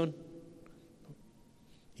función.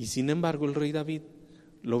 Y sin embargo el rey David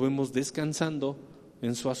lo vemos descansando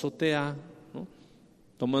en su azotea, ¿no?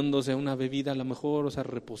 Tomándose una bebida a lo mejor, o sea,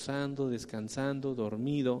 reposando, descansando,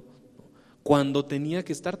 dormido, ¿no? Cuando tenía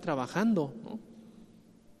que estar trabajando, ¿no?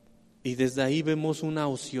 Y desde ahí vemos una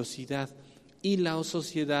ociosidad. Y la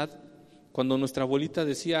ociosidad, cuando nuestra abuelita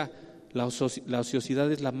decía la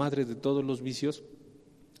ociosidad es la madre de todos los vicios,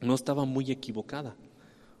 no estaba muy equivocada,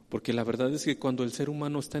 porque la verdad es que cuando el ser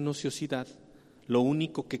humano está en ociosidad, lo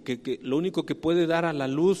único que puede dar a la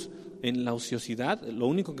luz en la ociosidad, lo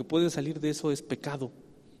único que puede salir de eso es pecado.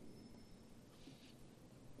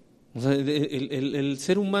 O sea, el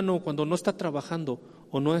ser humano cuando no está trabajando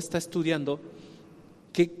o no está estudiando,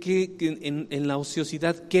 en la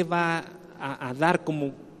ociosidad, ¿qué va a dar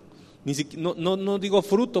como? No digo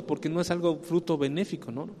fruto, porque no es algo fruto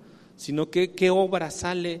benéfico, ¿no? Sino qué obra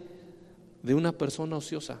sale de una persona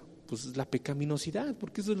ociosa. Pues la pecaminosidad,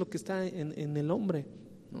 porque eso es lo que está en el hombre,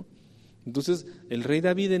 ¿no? Entonces el rey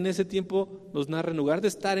David en ese tiempo nos narra, en lugar de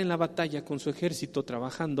estar en la batalla con su ejército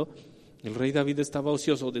trabajando, el rey David estaba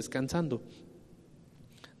ocioso, descansando.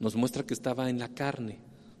 Nos muestra que estaba en la carne,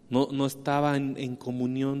 no estaba en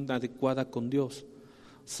comunión adecuada con Dios.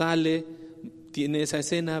 Sale, tiene esa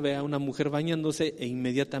escena, ve a una mujer bañándose e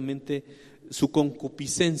inmediatamente su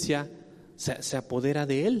concupiscencia se apodera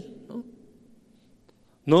de él, ¿no?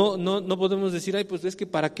 No podemos decir, ay, pues es que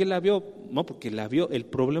 ¿para qué la vio? No, porque la vio. El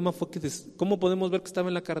problema fue que, ¿cómo podemos ver que estaba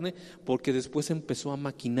en la carne? Porque después empezó a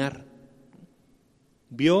maquinar.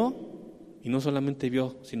 Vio, y no solamente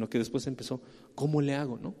vio, sino que después empezó, ¿cómo le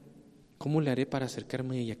hago, no? ¿Cómo le haré para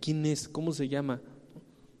acercarme a ella? ¿Quién es? ¿Cómo se llama?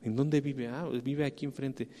 ¿En dónde vive? Vive aquí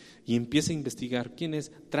enfrente. Y empieza a investigar, ¿quién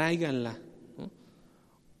es? Tráiganla, ¿no?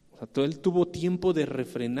 O sea, él tuvo tiempo de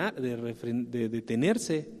refrenar, de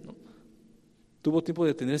detenerse, ¿no? Tuvo tiempo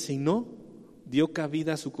de detenerse y no dio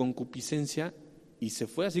cabida a su concupiscencia y se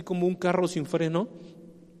fue así como un carro sin freno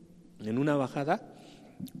en una bajada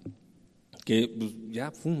que pues,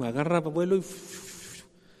 ya agarra vuelo y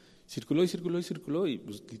circuló y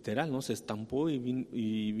pues, literal, ¿no? Se estampó y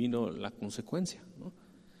vino la consecuencia, ¿no?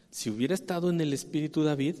 Si hubiera estado en el espíritu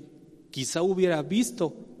David, quizá hubiera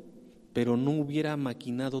visto, pero no hubiera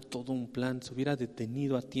maquinado todo un plan, se hubiera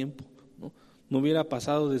detenido a tiempo, ¿no? No hubiera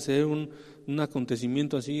pasado de ser un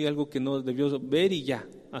acontecimiento así, algo que no debió ver y ya,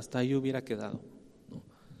 hasta ahí hubiera quedado, ¿no?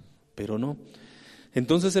 Pero no.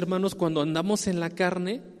 Entonces, hermanos, cuando andamos en la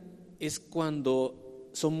carne es cuando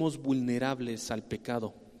somos vulnerables al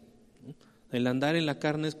pecado, ¿no? El andar en la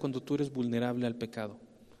carne es cuando tú eres vulnerable al pecado.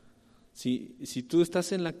 Si tú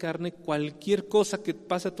estás en la carne, cualquier cosa que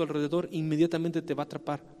pase a tu alrededor inmediatamente te va a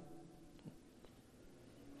atrapar.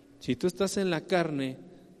 Si tú estás en la carne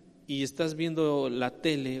y estás viendo la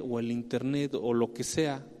tele o el internet o lo que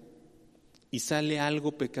sea y sale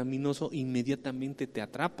algo pecaminoso, inmediatamente te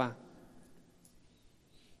atrapa.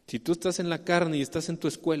 Si tú estás en la carne y estás en tu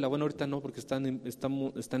escuela, bueno, ahorita no porque están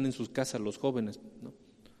en sus casas los jóvenes, ¿no?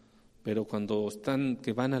 Pero cuando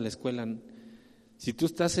que van a la escuela, si tú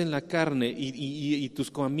estás en la carne y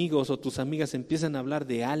tus amigos o tus amigas empiezan a hablar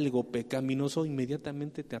de algo pecaminoso,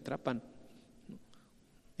 inmediatamente te atrapan.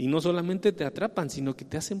 Y no solamente te atrapan, sino que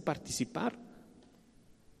te hacen participar.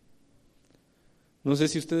 No sé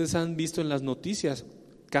si ustedes han visto en las noticias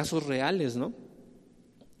casos reales, ¿no?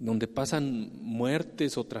 Donde pasan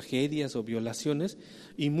muertes o tragedias o violaciones,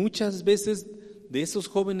 y muchas veces de esos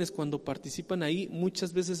jóvenes cuando participan ahí,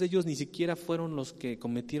 muchas veces ellos ni siquiera fueron los que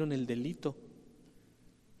cometieron el delito.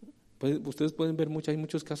 Ustedes pueden ver hay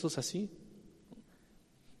muchos casos así,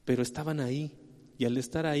 pero estaban ahí, y al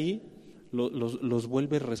estar ahí los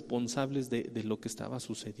vuelve responsables de lo que estaba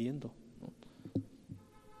sucediendo, ¿no?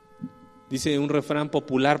 Dice un refrán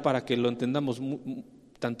popular para que lo entendamos: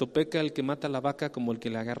 tanto peca el que mata la vaca como el que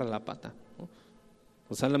le agarra la pata, ¿no?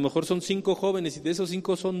 O sea, a lo mejor son 5 jóvenes y de esos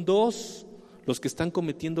 5 son 2 los que están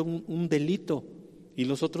cometiendo un delito y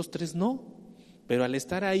los otros 3 no, pero al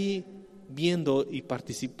estar ahí viendo y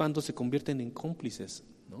participando se convierten en cómplices,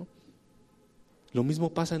 ¿no? Lo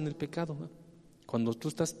mismo pasa en el pecado, ¿no?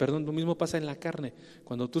 Lo mismo pasa en la carne.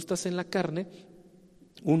 Cuando tú estás en la carne,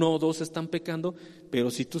 1 o 2 están pecando,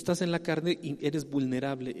 pero si tú estás en la carne eres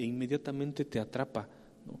vulnerable e inmediatamente te atrapa,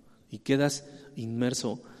 ¿no? Y quedas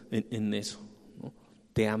inmerso en eso, ¿no?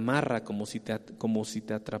 Te amarra como si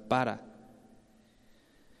te atrapara.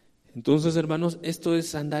 Entonces, hermanos, esto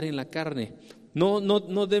es andar en la carne.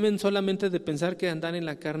 No deben solamente de pensar que andar en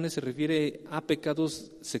la carne se refiere a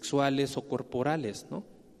pecados sexuales o corporales, ¿no?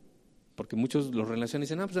 Porque muchos lo relacionan y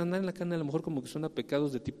dicen, pues andar en la carne a lo mejor como que son a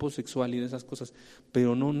pecados de tipo sexual y de esas cosas,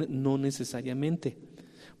 pero no necesariamente.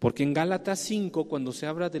 Porque en Gálatas 5, cuando se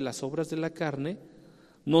habla de las obras de la carne,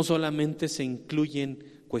 no solamente se incluyen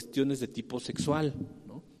cuestiones de tipo sexual,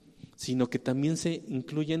 ¿no? Sino que también se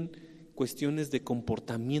incluyen cuestiones de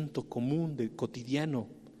comportamiento común, de cotidiano,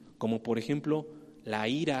 como por ejemplo la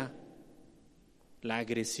ira, la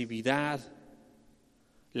agresividad,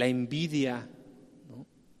 la envidia, ¿no?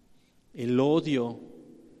 El odio,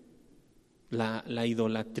 la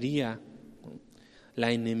idolatría, ¿no?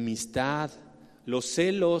 La enemistad, los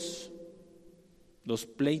celos, los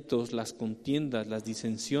pleitos, las contiendas, las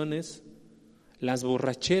disensiones, las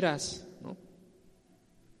borracheras, ¿no?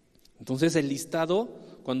 Entonces el listado,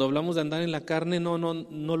 cuando hablamos de andar en la carne, no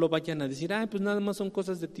lo vayan a decir, pues nada más son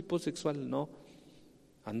cosas de tipo sexual. No,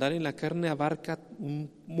 andar en la carne abarca un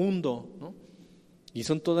mundo, ¿no? Y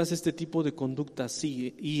son todas este tipo de conductas,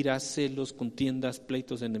 sí, iras, celos, contiendas,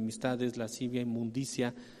 pleitos, enemistades, lascivia,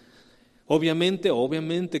 inmundicia.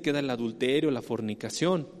 Obviamente queda el adulterio, la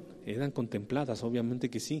fornicación, eran contempladas, obviamente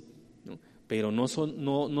que sí, ¿no? Pero no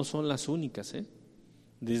son las únicas, ¿eh?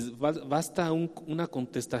 Basta una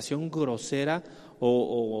contestación grosera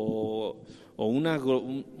o una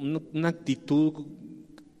actitud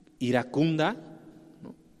iracunda,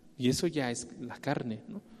 ¿no? Y eso ya es la carne,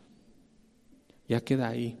 ¿no? Ya queda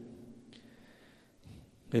ahí.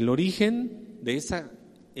 El origen de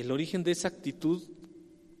esa actitud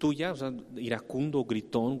tuya, o sea, iracundo,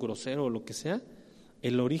 gritón, grosero o lo que sea,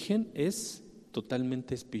 el origen es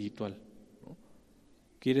totalmente espiritual.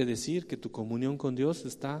 Quiere decir que tu comunión con Dios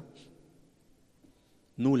está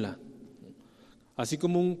nula. Así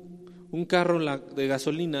como un carro de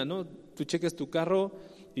gasolina, ¿no? Tú checas tu carro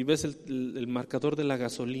y ves el marcador de la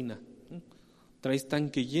gasolina, ¿no? Traes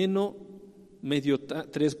tanque lleno,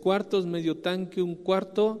 3/4, medio tanque,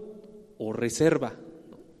 1/4 o reserva,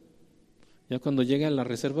 ¿no? Ya cuando llega a la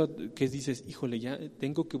reserva, ¿qué dices? Híjole, ya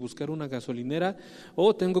tengo que buscar una gasolinera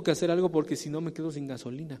o tengo que hacer algo porque si no me quedo sin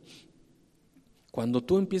gasolina. Cuando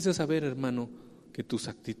tú empieces a ver, hermano, que tus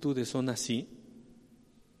actitudes son así,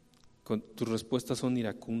 tus respuestas son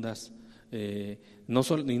iracundas, y no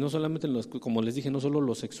solamente, como les dije, no solo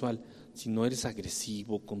lo sexual, sino eres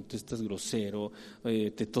agresivo, contestas grosero,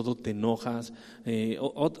 todo te enojas.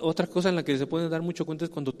 Otra cosa en la que se puede dar mucho cuenta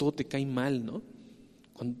es cuando todo te cae mal, ¿no?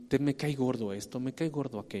 Cuando me cae gordo esto, me cae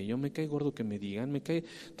gordo aquello, me cae gordo que me digan,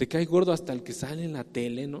 te cae gordo hasta el que sale en la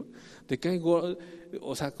tele, ¿no? Te cae gordo,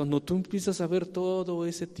 o sea, cuando tú empiezas a ver todo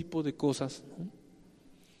ese tipo de cosas, ¿no?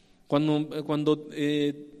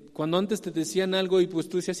 Cuando antes te decían algo y pues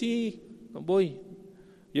tú decías, sí, voy,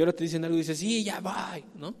 y ahora te dicen algo y dices, sí, ya voy,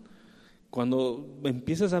 ¿no? Cuando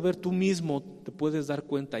empiezas a ver tú mismo te puedes dar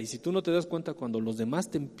cuenta, y si tú no te das cuenta cuando los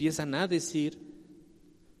demás te empiezan a decir,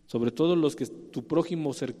 sobre todo los que es tu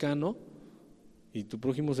prójimo cercano, y tu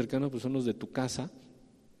prójimo cercano pues son los de tu casa,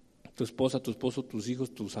 tu esposa, tu esposo, tus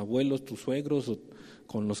hijos, tus abuelos, tus suegros, o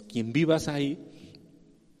con los quien vivas ahí,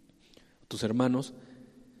 tus hermanos,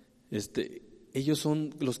 ellos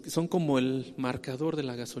son como el marcador de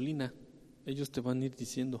la gasolina. Ellos te van a ir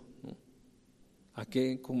diciendo, ¿no? ¿A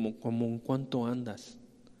qué, como en cuánto andas?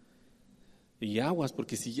 Y aguas,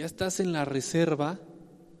 porque si ya estás en la reserva,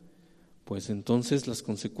 pues entonces las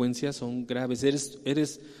consecuencias son graves.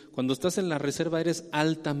 Cuando estás en la reserva eres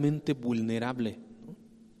altamente vulnerable, ¿no?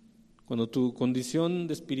 Cuando tu condición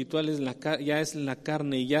espiritual ya es la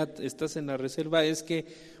carne y ya estás en la reserva, es que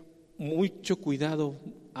mucho cuidado,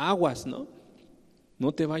 aguas, ¿no?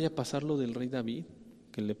 No te vaya a pasar lo del rey David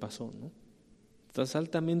que le pasó, ¿no? Estás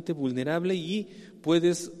altamente vulnerable y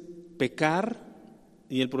puedes pecar,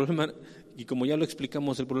 y el problema, Y como ya lo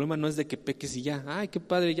explicamos, el problema no es de que peques y ya, ay, qué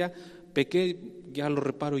padre, ya pequé, ya lo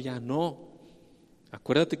reparo, ya. No.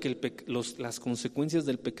 Acuérdate que las consecuencias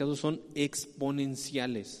del pecado son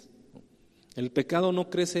exponenciales. El pecado no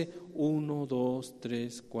crece 1, 2,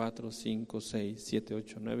 3, 4, 5, 6, 7,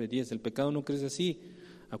 8, 9, 10. El pecado no crece así.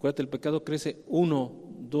 Acuérdate, el pecado crece 1,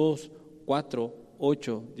 2, 4,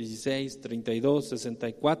 8, 16, 32,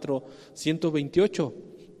 64, 128.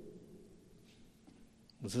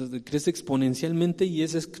 Entonces, crece exponencialmente y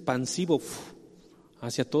es expansivo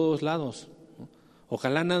hacia todos lados.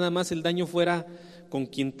 Ojalá nada más el daño fuera con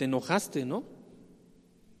quien te enojaste, ¿no?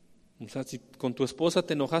 O sea, si con tu esposa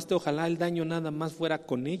te enojaste, ojalá el daño nada más fuera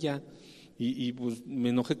con ella. Y pues me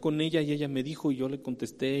enojé con ella y ella me dijo y yo le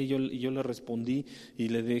contesté y yo le respondí y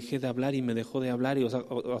le dejé de hablar y me dejó de hablar. Y,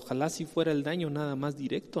 ojalá si fuera el daño nada más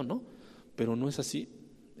directo, ¿no? Pero no es así.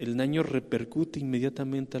 El daño repercute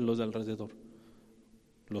inmediatamente a los de alrededor.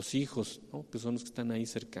 Los hijos, ¿no? Que son los que están ahí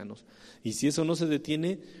cercanos. Y si eso no se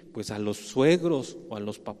detiene, pues a los suegros o a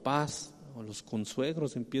los papás o a los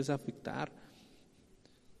consuegros empieza a afectar.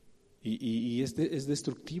 Y es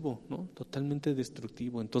destructivo, ¿no? Totalmente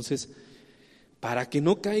destructivo. Entonces, para que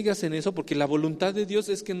no caigas en eso, porque la voluntad de Dios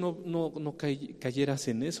es que no cayeras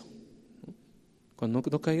en eso, ¿no? Cuando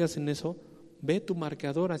no caigas en eso, ve tu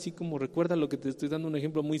marcador, así como recuerda lo que te estoy dando un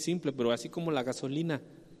ejemplo muy simple, pero así como la gasolina.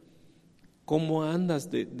 ¿Cómo andas?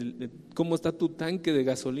 ¿Cómo está tu tanque de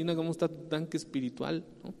gasolina? ¿Cómo está tu tanque espiritual?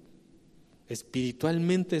 ¿No?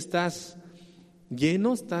 ¿Espiritualmente estás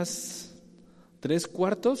lleno? ¿Estás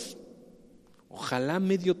 3/4? Ojalá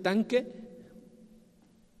medio tanque.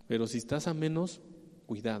 Pero si estás a menos,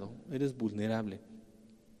 cuidado, eres vulnerable.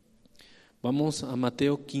 Vamos a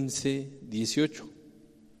Mateo 15, 18.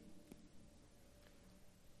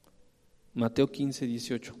 Mateo 15,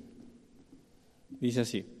 18. Dice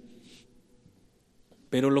así: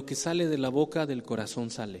 pero lo que sale de la boca del corazón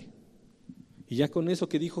sale. Y ya con eso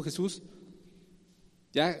que dijo Jesús,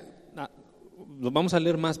 ya lo vamos a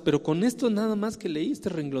leer más, pero con esto nada más que leí este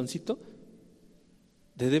rengloncito,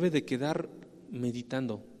 te debe de quedar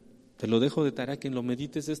meditando. Te lo dejo de tarea que lo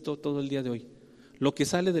medites esto todo el día de hoy. Lo que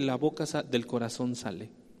sale de la boca del corazón sale.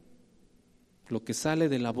 Lo que sale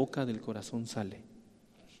de la boca del corazón sale.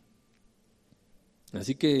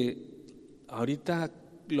 Así que ahorita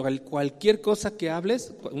cualquier cosa que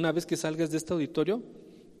hables, una vez que salgas de este auditorio,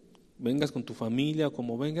 vengas con tu familia o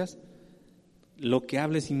como vengas, lo que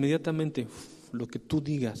hables inmediatamente, lo que tú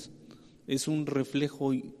digas, es un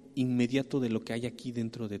reflejo inmediato de lo que hay aquí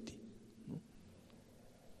dentro de ti, ¿no?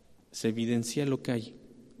 Se evidencia lo que hay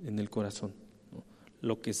en el corazón, ¿no?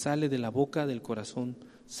 Lo que sale de la boca del corazón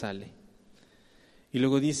sale. Y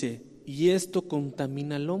luego dice, y esto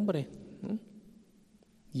contamina al hombre, ¿no?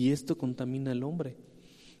 Y esto contamina al hombre.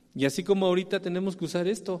 Y así como ahorita tenemos que usar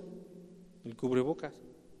esto, el cubrebocas.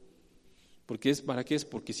 ¿Para qué es?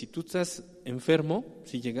 Porque si tú estás enfermo,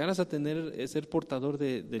 si llegaras a ser portador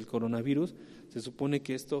del coronavirus, se supone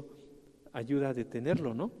que esto ayuda a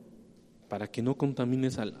detenerlo, ¿no? Para que no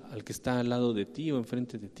contamines al que está al lado de ti o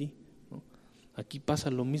enfrente de ti, ¿no? Aquí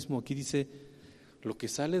pasa lo mismo, aquí dice, lo que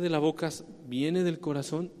sale de la boca viene del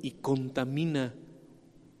corazón y contamina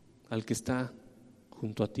al que está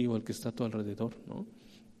junto a ti o al que está a tu alrededor, ¿no?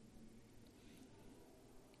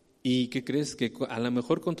 ¿Y qué crees? Que a lo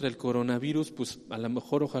mejor contra el coronavirus, pues a lo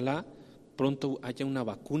mejor ojalá pronto haya una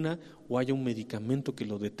vacuna o haya un medicamento que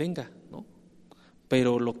lo detenga, ¿no?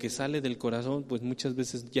 Pero lo que sale del corazón, pues muchas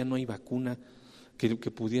veces ya no hay vacuna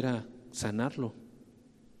que pudiera sanarlo.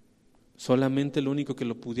 Solamente lo único que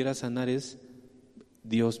lo pudiera sanar es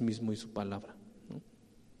Dios mismo y su palabra, ¿no?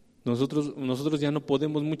 Nosotros ya no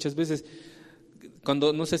podemos muchas veces.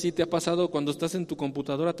 Cuando, no sé si te ha pasado, cuando estás en tu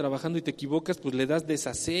computadora trabajando y te equivocas, pues le das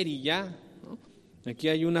deshacer y ya, ¿no? Aquí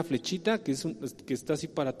hay una flechita que está así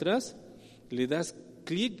para atrás, le das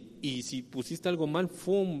clic y si pusiste algo mal,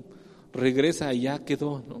 ¡fum!, regresa y ya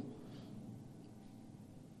quedó, ¿no?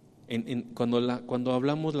 Cuando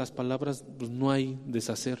hablamos las palabras, pues no hay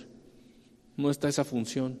deshacer, no está esa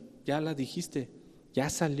función, ya la dijiste,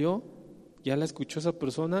 ya salió. Ya la escuchó esa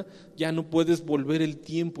persona, ya no puedes volver el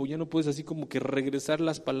tiempo, ya no puedes así como que regresar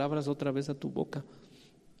las palabras otra vez a tu boca.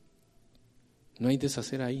 No hay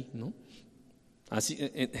deshacer ahí, ¿no? Así,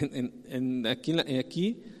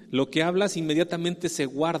 aquí lo que hablas inmediatamente se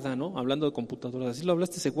guarda, ¿no? Hablando de computadoras, así lo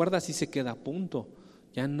hablaste, se guarda, así se queda a punto,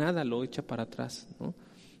 ya nada lo echa para atrás, ¿no?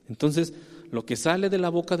 Entonces, lo que sale de la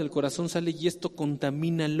boca del corazón sale y esto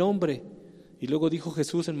contamina al hombre. Y luego dijo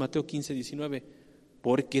Jesús en Mateo 15, 19,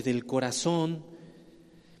 porque del corazón,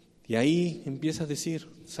 Y ahí empieza a decir,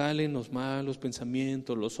 salen los malos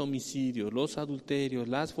pensamientos, los homicidios, los adulterios,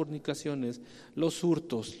 las fornicaciones, los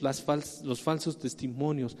hurtos, los falsos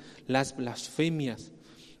testimonios, las blasfemias.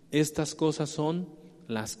 Estas cosas son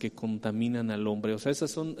las que contaminan al hombre. O sea, esos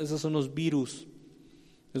son los virus,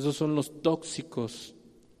 esos son los tóxicos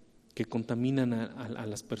que contaminan a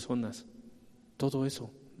las personas. Todo eso,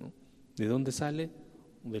 ¿no? ¿De dónde sale?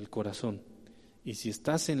 Del corazón. Y si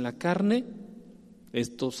estás en la carne,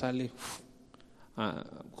 esto sale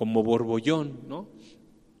como borbollón, ¿no?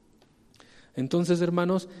 Entonces,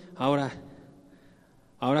 hermanos, ahora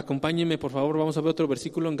acompáñenme, por favor, vamos a ver otro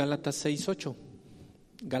versículo en Gálatas 6:8.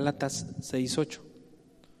 Gálatas 6:8.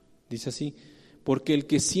 Dice así: porque el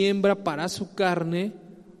que siembra para su carne,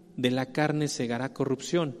 de la carne segará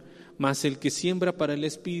corrupción, mas el que siembra para el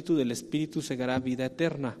Espíritu, del Espíritu segará vida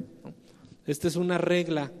eterna. Esta es una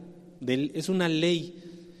regla, es una ley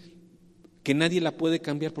que nadie la puede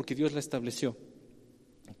cambiar porque Dios la estableció.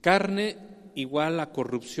 Carne igual a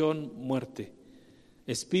corrupción, muerte.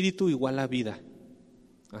 Espíritu igual a vida.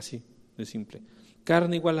 Así de simple.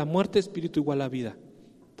 Carne igual a muerte, espíritu igual a vida.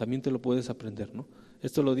 También te lo puedes aprender, ¿no?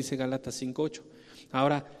 Esto lo dice Gálatas 5:8.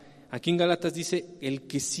 Ahora, aquí en Gálatas dice, el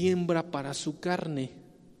que siembra para su carne.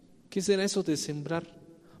 ¿Qué será eso de sembrar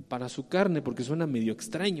para su carne? Porque suena medio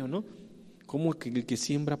extraño, ¿no? ¿Cómo que el que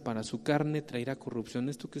siembra para su carne traerá corrupción?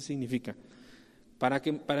 ¿Esto qué significa? Para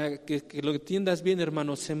que lo entiendas bien,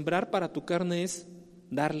 hermano, sembrar para tu carne es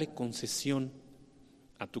darle concesión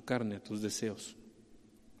a tu carne, a tus deseos.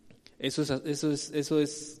 Eso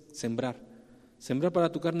es sembrar. Sembrar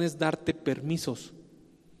para tu carne es darte permisos,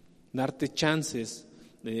 darte chances,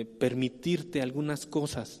 permitirte algunas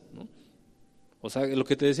cosas, ¿no? O sea, lo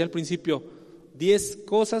que te decía al principio, 10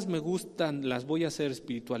 cosas me gustan, las voy a hacer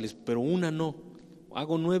espirituales, pero una no.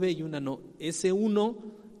 Hago 9 y una no. Ese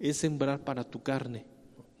uno es sembrar para tu carne.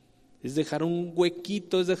 Es dejar un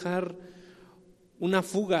huequito, es dejar una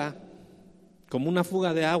fuga, como una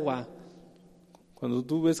fuga de agua. Cuando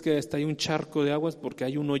tú ves que hasta hay un charco de agua es porque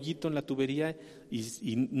hay un hoyito en la tubería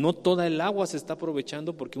y no toda el agua se está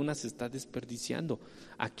aprovechando porque una se está desperdiciando.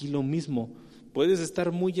 Aquí lo mismo, puedes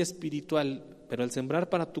estar muy espiritual, pero al sembrar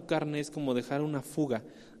para tu carne es como dejar una fuga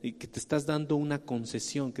y que te estás dando una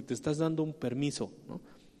concesión, que te estás dando un permiso, ¿no?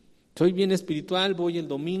 Soy bien espiritual, voy el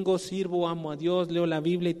domingo, sirvo, amo a Dios, leo la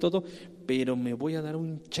Biblia y todo, pero me voy a dar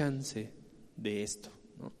un chance de esto,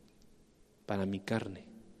 ¿no? Para mi carne.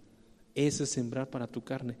 Eso es sembrar para tu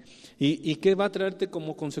carne. ¿Y qué va a traerte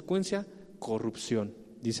como consecuencia? Corrupción,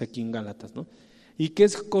 dice aquí en Gálatas, ¿no? ¿Y qué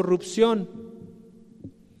es corrupción?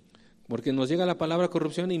 Porque nos llega la palabra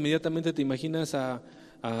corrupción e inmediatamente te imaginas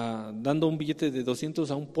dando un billete de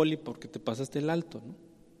 200 a un poli porque te pasaste el alto, ¿no?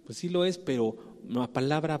 Pues sí lo es, pero la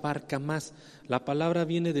palabra abarca más. La palabra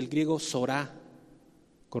viene del griego sorá.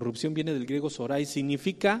 Corrupción viene del griego sorá y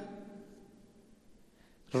significa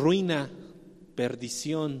ruina,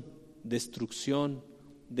 perdición, destrucción,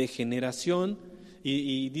 degeneración,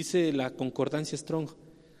 y dice la concordancia Strong,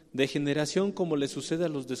 degeneración como le sucede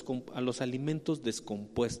a los alimentos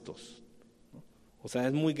descompuestos, ¿no? O sea,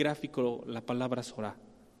 es muy gráfico la palabra sorá.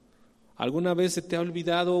 ¿Alguna vez se te ha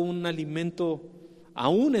olvidado un alimento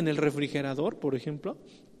aún en el refrigerador, por ejemplo?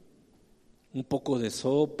 Un poco de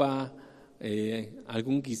sopa,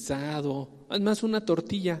 algún guisado, además una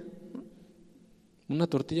tortilla, ¿no? Una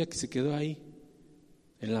tortilla que se quedó ahí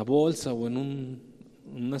en la bolsa o en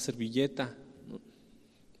una servilleta, ¿no?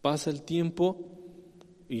 Pasa el tiempo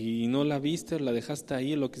y no la viste, la dejaste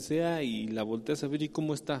ahí, lo que sea, y la volteas a ver y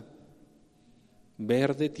 ¿cómo está?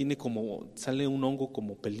 Verde, sale un hongo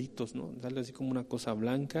como pelitos, ¿no? Sale así como una cosa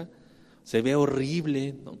blanca, se ve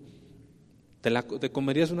horrible, ¿no? ¿Te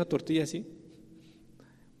comerías una tortilla así?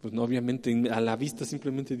 Pues no, obviamente a la vista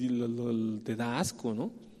simplemente te da asco,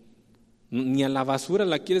 ¿no? Ni a la basura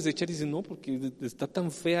la quieres echar y dices, no, porque está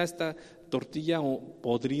tan fea esta tortilla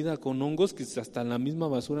podrida con hongos que hasta la misma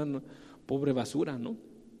basura, no, pobre basura, ¿no?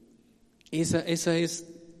 Esa es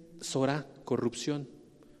sorá, corrupción,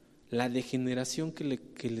 la degeneración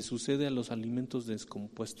que le sucede a los alimentos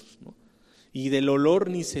descompuestos, ¿no? Y del olor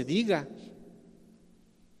ni se diga.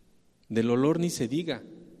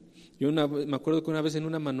 Yo me acuerdo que una vez en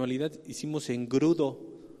una manualidad hicimos engrudo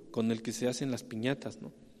con el que se hacen las piñatas,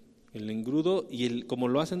 ¿no? El engrudo y como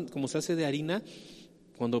se hace de harina,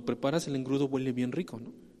 cuando preparas el engrudo huele bien rico,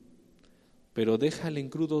 ¿no? Pero deja el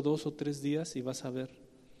engrudo 2 o 3 días y vas a ver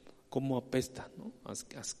cómo apesta, ¿no?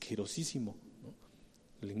 Asquerosísimo,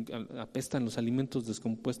 ¿no? Apestan los alimentos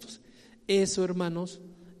descompuestos. Eso, hermanos,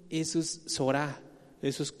 eso es sorá,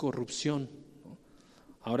 eso es corrupción, ¿no?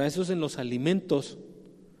 Ahora, eso es en los alimentos.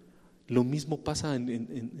 Lo mismo pasa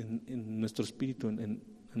en nuestro espíritu, en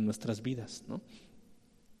en nuestras vidas, ¿no?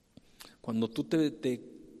 Cuando tú te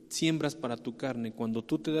siembras para tu carne, cuando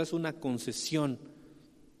tú te das una concesión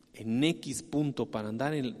en X punto para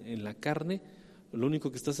andar en la carne, lo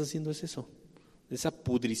único que estás haciendo es eso, esa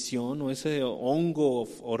pudrición o ese hongo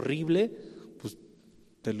horrible, pues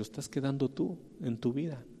te lo estás quedando tú en tu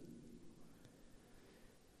vida.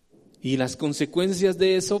 Y las consecuencias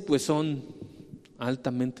de eso pues son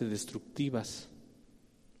altamente destructivas,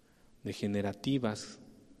 degenerativas,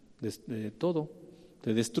 de todo.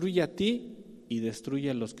 Te destruye a ti y destruye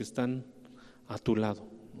a los que están a tu lado,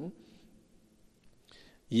 ¿no?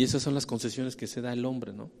 Y esas son las concesiones que se da el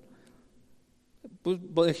hombre, ¿no? Pues,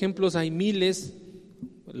 por ejemplos hay miles,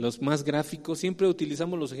 los más gráficos, siempre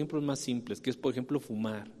utilizamos los ejemplos más simples, que es por ejemplo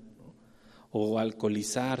fumar, ¿no? O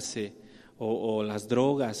alcoholizarse, o las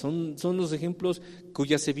drogas, son los ejemplos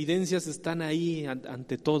cuyas evidencias están ahí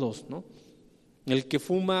ante todos, ¿no? El que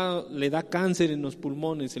fuma le da cáncer en los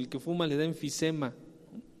pulmones, el que fuma le da enfisema,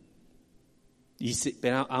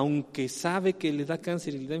 pero aunque sabe que le da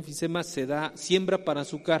cáncer y le da enfisema, siembra para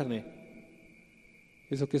su carne.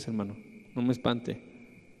 ¿Eso qué es, hermano? No me espante.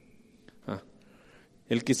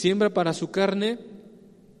 El que siembra para su carne,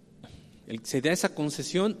 se da esa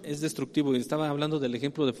concesión, es destructivo. Y estaba hablando del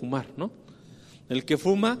ejemplo de fumar, ¿no? El que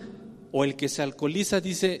fuma o el que se alcoholiza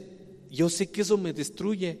dice, yo sé que eso me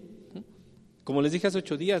destruye. Como les dije hace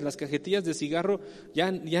 8 días, las cajetillas de cigarro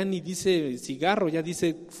ya ni dice cigarro, ya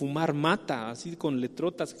dice fumar mata, así con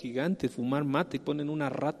letrotas gigantes, fumar mata, y ponen una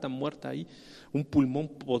rata muerta ahí, un pulmón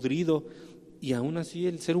podrido, y aún así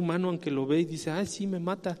el ser humano, aunque lo ve y dice, ay, sí, me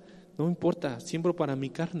mata, no importa, siembro para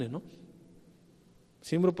mi carne, ¿no?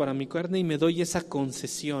 Siembro para mi carne y me doy esa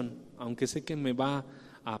concesión, aunque sé que me va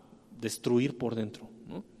a destruir por dentro,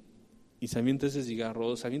 ¿no? Y se avienta ese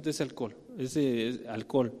cigarro, se avienta ese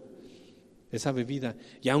alcohol, esa bebida.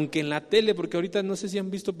 Y aunque en la tele, porque ahorita no sé si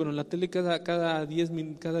han visto, pero en la tele cada 10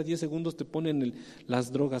 segundos te ponen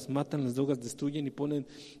las drogas, matan las drogas, destruyen, y ponen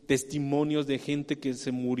testimonios de gente que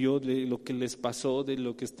se murió, de lo que les pasó, de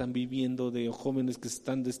lo que están viviendo, de jóvenes que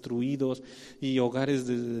están destruidos y hogares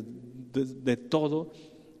de todo.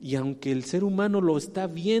 Y aunque el ser humano lo está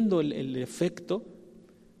viendo el efecto,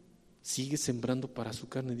 sigue sembrando para su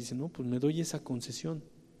carne. Dice, no, pues me doy esa concesión,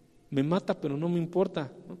 me mata pero no me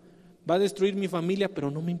importa, ¿no? Va a destruir mi familia, pero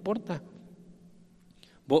no me importa.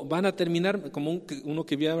 Van a terminar como uno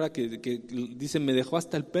que vi ahora que dice, me dejó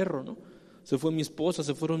hasta el perro, ¿no? Se fue mi esposa,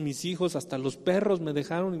 se fueron mis hijos, hasta los perros me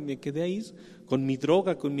dejaron y me quedé ahí con mi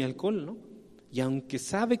droga, con mi alcohol, ¿no? Y aunque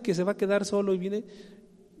sabe que se va a quedar solo y viene,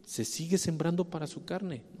 se sigue sembrando para su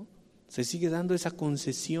carne, ¿no? Se sigue dando esa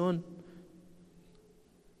concesión.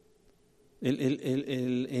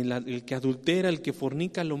 El que adultera, el que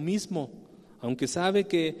fornica, lo mismo. Aunque sabe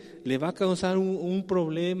que le va a causar un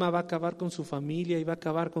problema, va a acabar con su familia y va a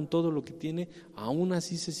acabar con todo lo que tiene, aún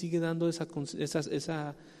así se sigue dando esa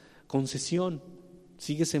concesión,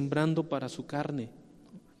 sigue sembrando para su carne.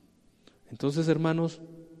 Entonces, hermanos,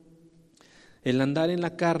 el andar en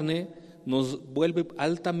la carne nos vuelve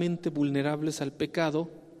altamente vulnerables al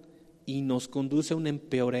pecado y nos conduce a un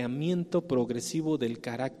empeoramiento progresivo del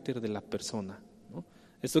carácter de la persona.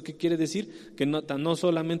 ¿Esto qué quiere decir? Que no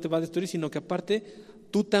solamente va a destruir, sino que aparte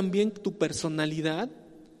tú también, tu personalidad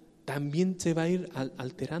también se va a ir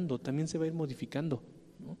alterando, también se va a ir modificando,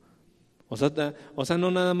 ¿no? O sea,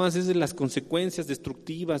 no nada más es de las consecuencias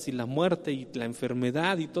destructivas y la muerte y la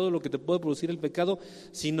enfermedad y todo lo que te puede producir el pecado,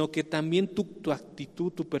 sino que también tu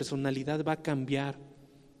actitud, tu personalidad va a cambiar.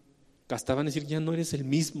 Hasta van a decir, ya no eres el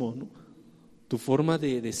mismo, ¿no? Tu forma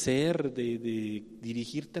de ser, de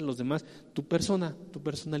dirigirte a los demás, tu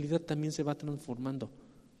personalidad también se va transformando.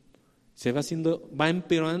 Va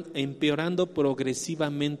empeorando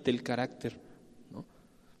progresivamente el carácter, ¿no?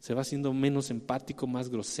 Se va haciendo menos empático, más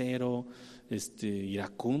grosero,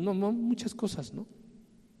 iracundo, ¿no? Muchas cosas, ¿no?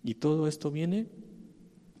 Y todo esto viene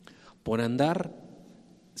por andar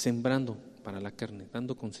sembrando para la carne,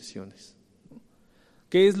 dando concesiones, ¿no?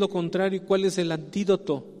 ¿Qué es lo contrario? ¿Cuál es el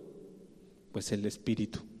antídoto? Pues el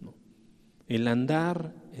Espíritu, ¿no? El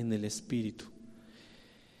andar en el Espíritu.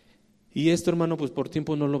 Y esto, hermano, pues por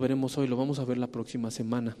tiempo no lo veremos hoy, lo vamos a ver la próxima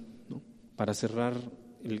semana, ¿no? Para cerrar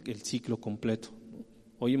el ciclo completo, ¿no?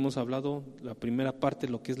 Hoy hemos hablado la primera parte,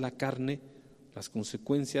 lo que es la carne, las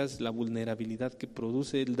consecuencias, la vulnerabilidad que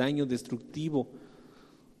produce, el daño destructivo.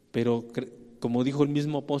 Pero como dijo el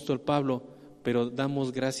mismo apóstol Pablo, pero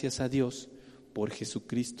damos gracias a Dios por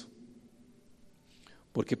Jesucristo.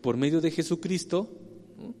 Porque por medio de Jesucristo,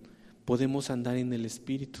 ¿no?, podemos andar en el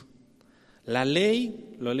Espíritu. La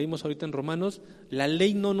ley, lo leímos ahorita en Romanos, la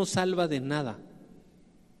ley no nos salva de nada.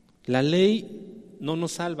 La ley no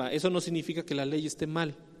nos salva. Eso no significa que la ley esté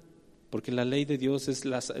mal, porque la ley de Dios es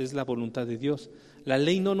la voluntad de Dios. La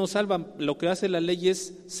ley no nos salva, lo que hace la ley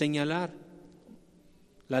es señalar.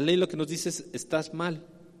 La ley lo que nos dice es: estás mal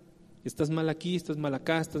aquí, estás mal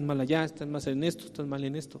acá, estás mal allá, estás mal en esto, estás mal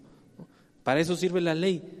en esto. ¿No? Para eso sirve la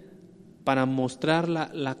ley, para mostrar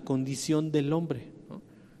la condición del hombre, ¿no?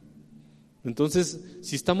 Entonces,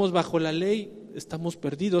 si estamos bajo la ley, estamos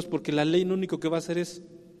perdidos, porque la ley lo único que va a hacer es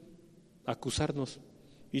acusarnos.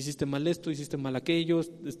 Hiciste mal esto, hiciste mal aquello,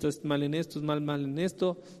 estás mal en esto, mal en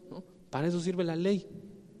esto, ¿no? Para eso sirve la ley.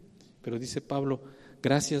 Pero dice Pablo: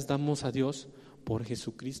 gracias damos a Dios por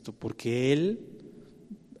Jesucristo, porque Él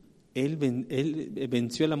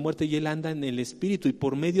venció la muerte y Él anda en el Espíritu, y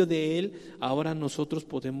por medio de Él ahora nosotros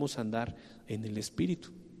podemos andar en el Espíritu.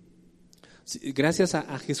 Gracias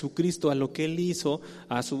a Jesucristo, a lo que Él hizo,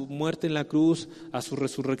 a su muerte en la cruz, a su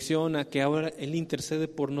resurrección, a que ahora Él intercede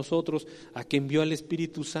por nosotros, a que envió al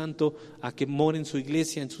Espíritu Santo, a que mora en su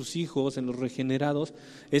iglesia, en sus hijos, en los regenerados,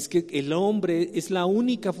 es que el hombre, es la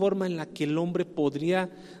única forma en la que el hombre podría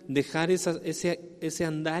dejar ese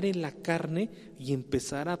andar en la carne y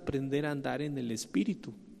empezar a aprender a andar en el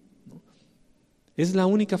Espíritu, ¿no? Es la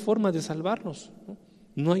única forma de salvarnos, ¿no?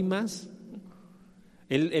 No hay más.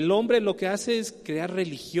 El hombre lo que hace es crear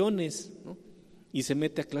religiones, ¿no? Y se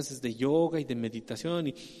mete a clases de yoga y de meditación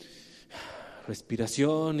y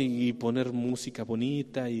respiración y poner música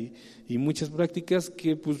bonita y muchas prácticas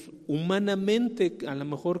que pues humanamente a lo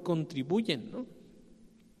mejor contribuyen, ¿no?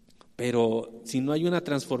 Pero si no hay una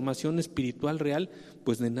transformación espiritual real,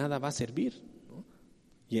 pues de nada va a servir, ¿no?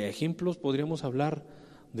 Y ejemplos podríamos hablar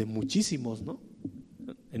de muchísimos, ¿no?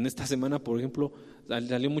 En esta semana, por ejemplo,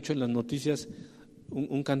 salió mucho en las noticias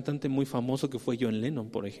un cantante muy famoso que fue John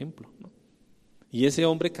Lennon, por ejemplo, ¿no? Y ese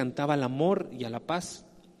hombre cantaba al amor y a la paz,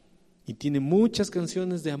 y tiene muchas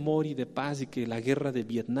canciones de amor y de paz, y que la guerra de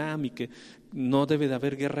Vietnam, y que no debe de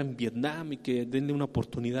haber guerra en Vietnam, y que denle una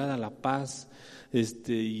oportunidad a la paz,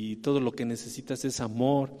 y todo lo que necesitas es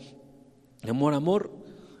amor,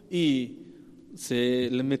 y se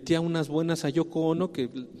le metía unas buenas a Yoko Ono,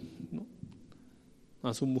 ¿no?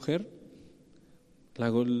 A su mujer.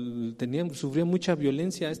 Sufría mucha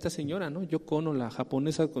violencia a esta señora, ¿no? Yoko Ono, la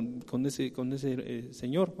japonesa, con ese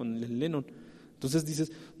señor, con el Lennon. Entonces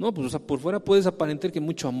dices, no, pues o sea, por fuera puedes aparentar que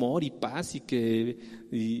mucho amor y paz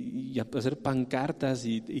y hacer pancartas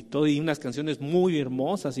y todo, y unas canciones muy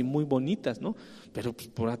hermosas y muy bonitas, ¿no? Pero pues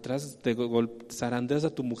por atrás te zarandeas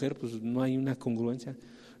a tu mujer, pues no hay una congruencia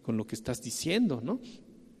con lo que estás diciendo, ¿no?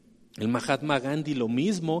 El Mahatma Gandhi lo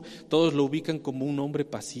mismo, todos lo ubican como un hombre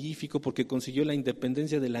pacífico porque consiguió la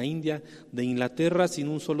independencia de la India, de Inglaterra, sin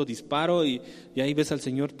un solo disparo, y ahí ves al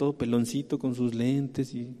señor todo peloncito con sus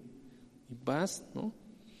lentes y paz, ¿no?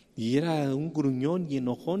 Y era un gruñón y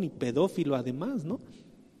enojón y pedófilo además, ¿no?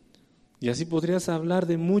 Y así podrías hablar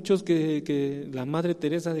de muchos que la Madre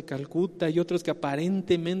Teresa de Calcuta y otros que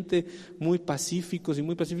aparentemente muy pacíficos,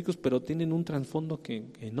 pero tienen un trasfondo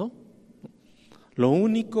que no. Lo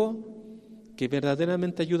único que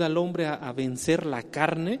verdaderamente ayuda al hombre a vencer la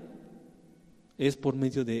carne es por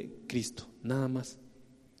medio de Cristo, nada más.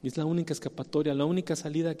 Es la única escapatoria, la única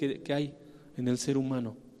salida que hay en el ser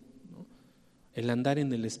humano, ¿no? El andar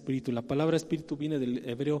en el Espíritu. La palabra Espíritu viene del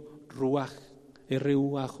hebreo ruaj,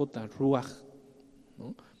 R-U-A-J, ruaj,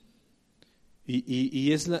 ¿no?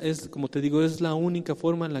 Y es, como te digo, es la única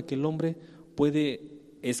forma en la que el hombre puede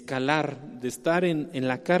escalar, de estar en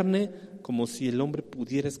la carne, como si el hombre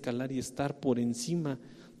pudiera escalar y estar por encima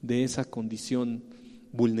de esa condición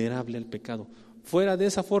vulnerable al pecado. Fuera de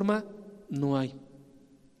esa forma no hay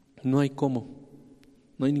cómo,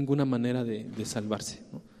 no hay ninguna manera de salvarse,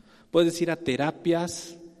 ¿no? Puedes ir a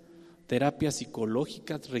terapias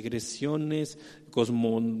psicológicas, regresiones,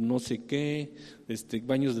 no sé qué,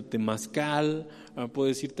 baños de temazcal,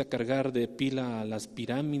 puedes irte a cargar de pila a las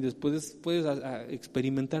pirámides, puedes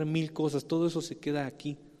experimentar mil cosas, todo eso se queda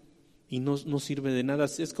aquí y no sirve de nada,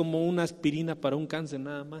 es como una aspirina para un cáncer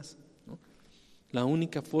nada más, ¿no? La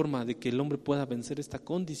única forma de que el hombre pueda vencer esta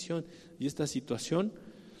condición y esta situación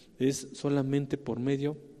es solamente por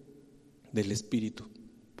medio del Espíritu,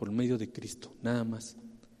 por medio de Cristo, nada más.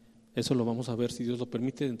 Eso lo vamos a ver, si Dios lo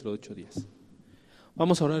permite, dentro de 8 días.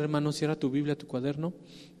 Vamos a orar, hermanos. Cierra tu Biblia, tu cuaderno.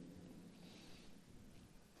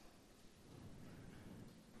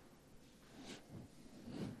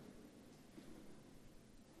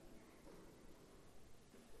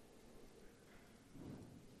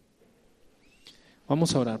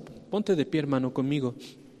 Vamos a orar. Ponte de pie, hermano, conmigo.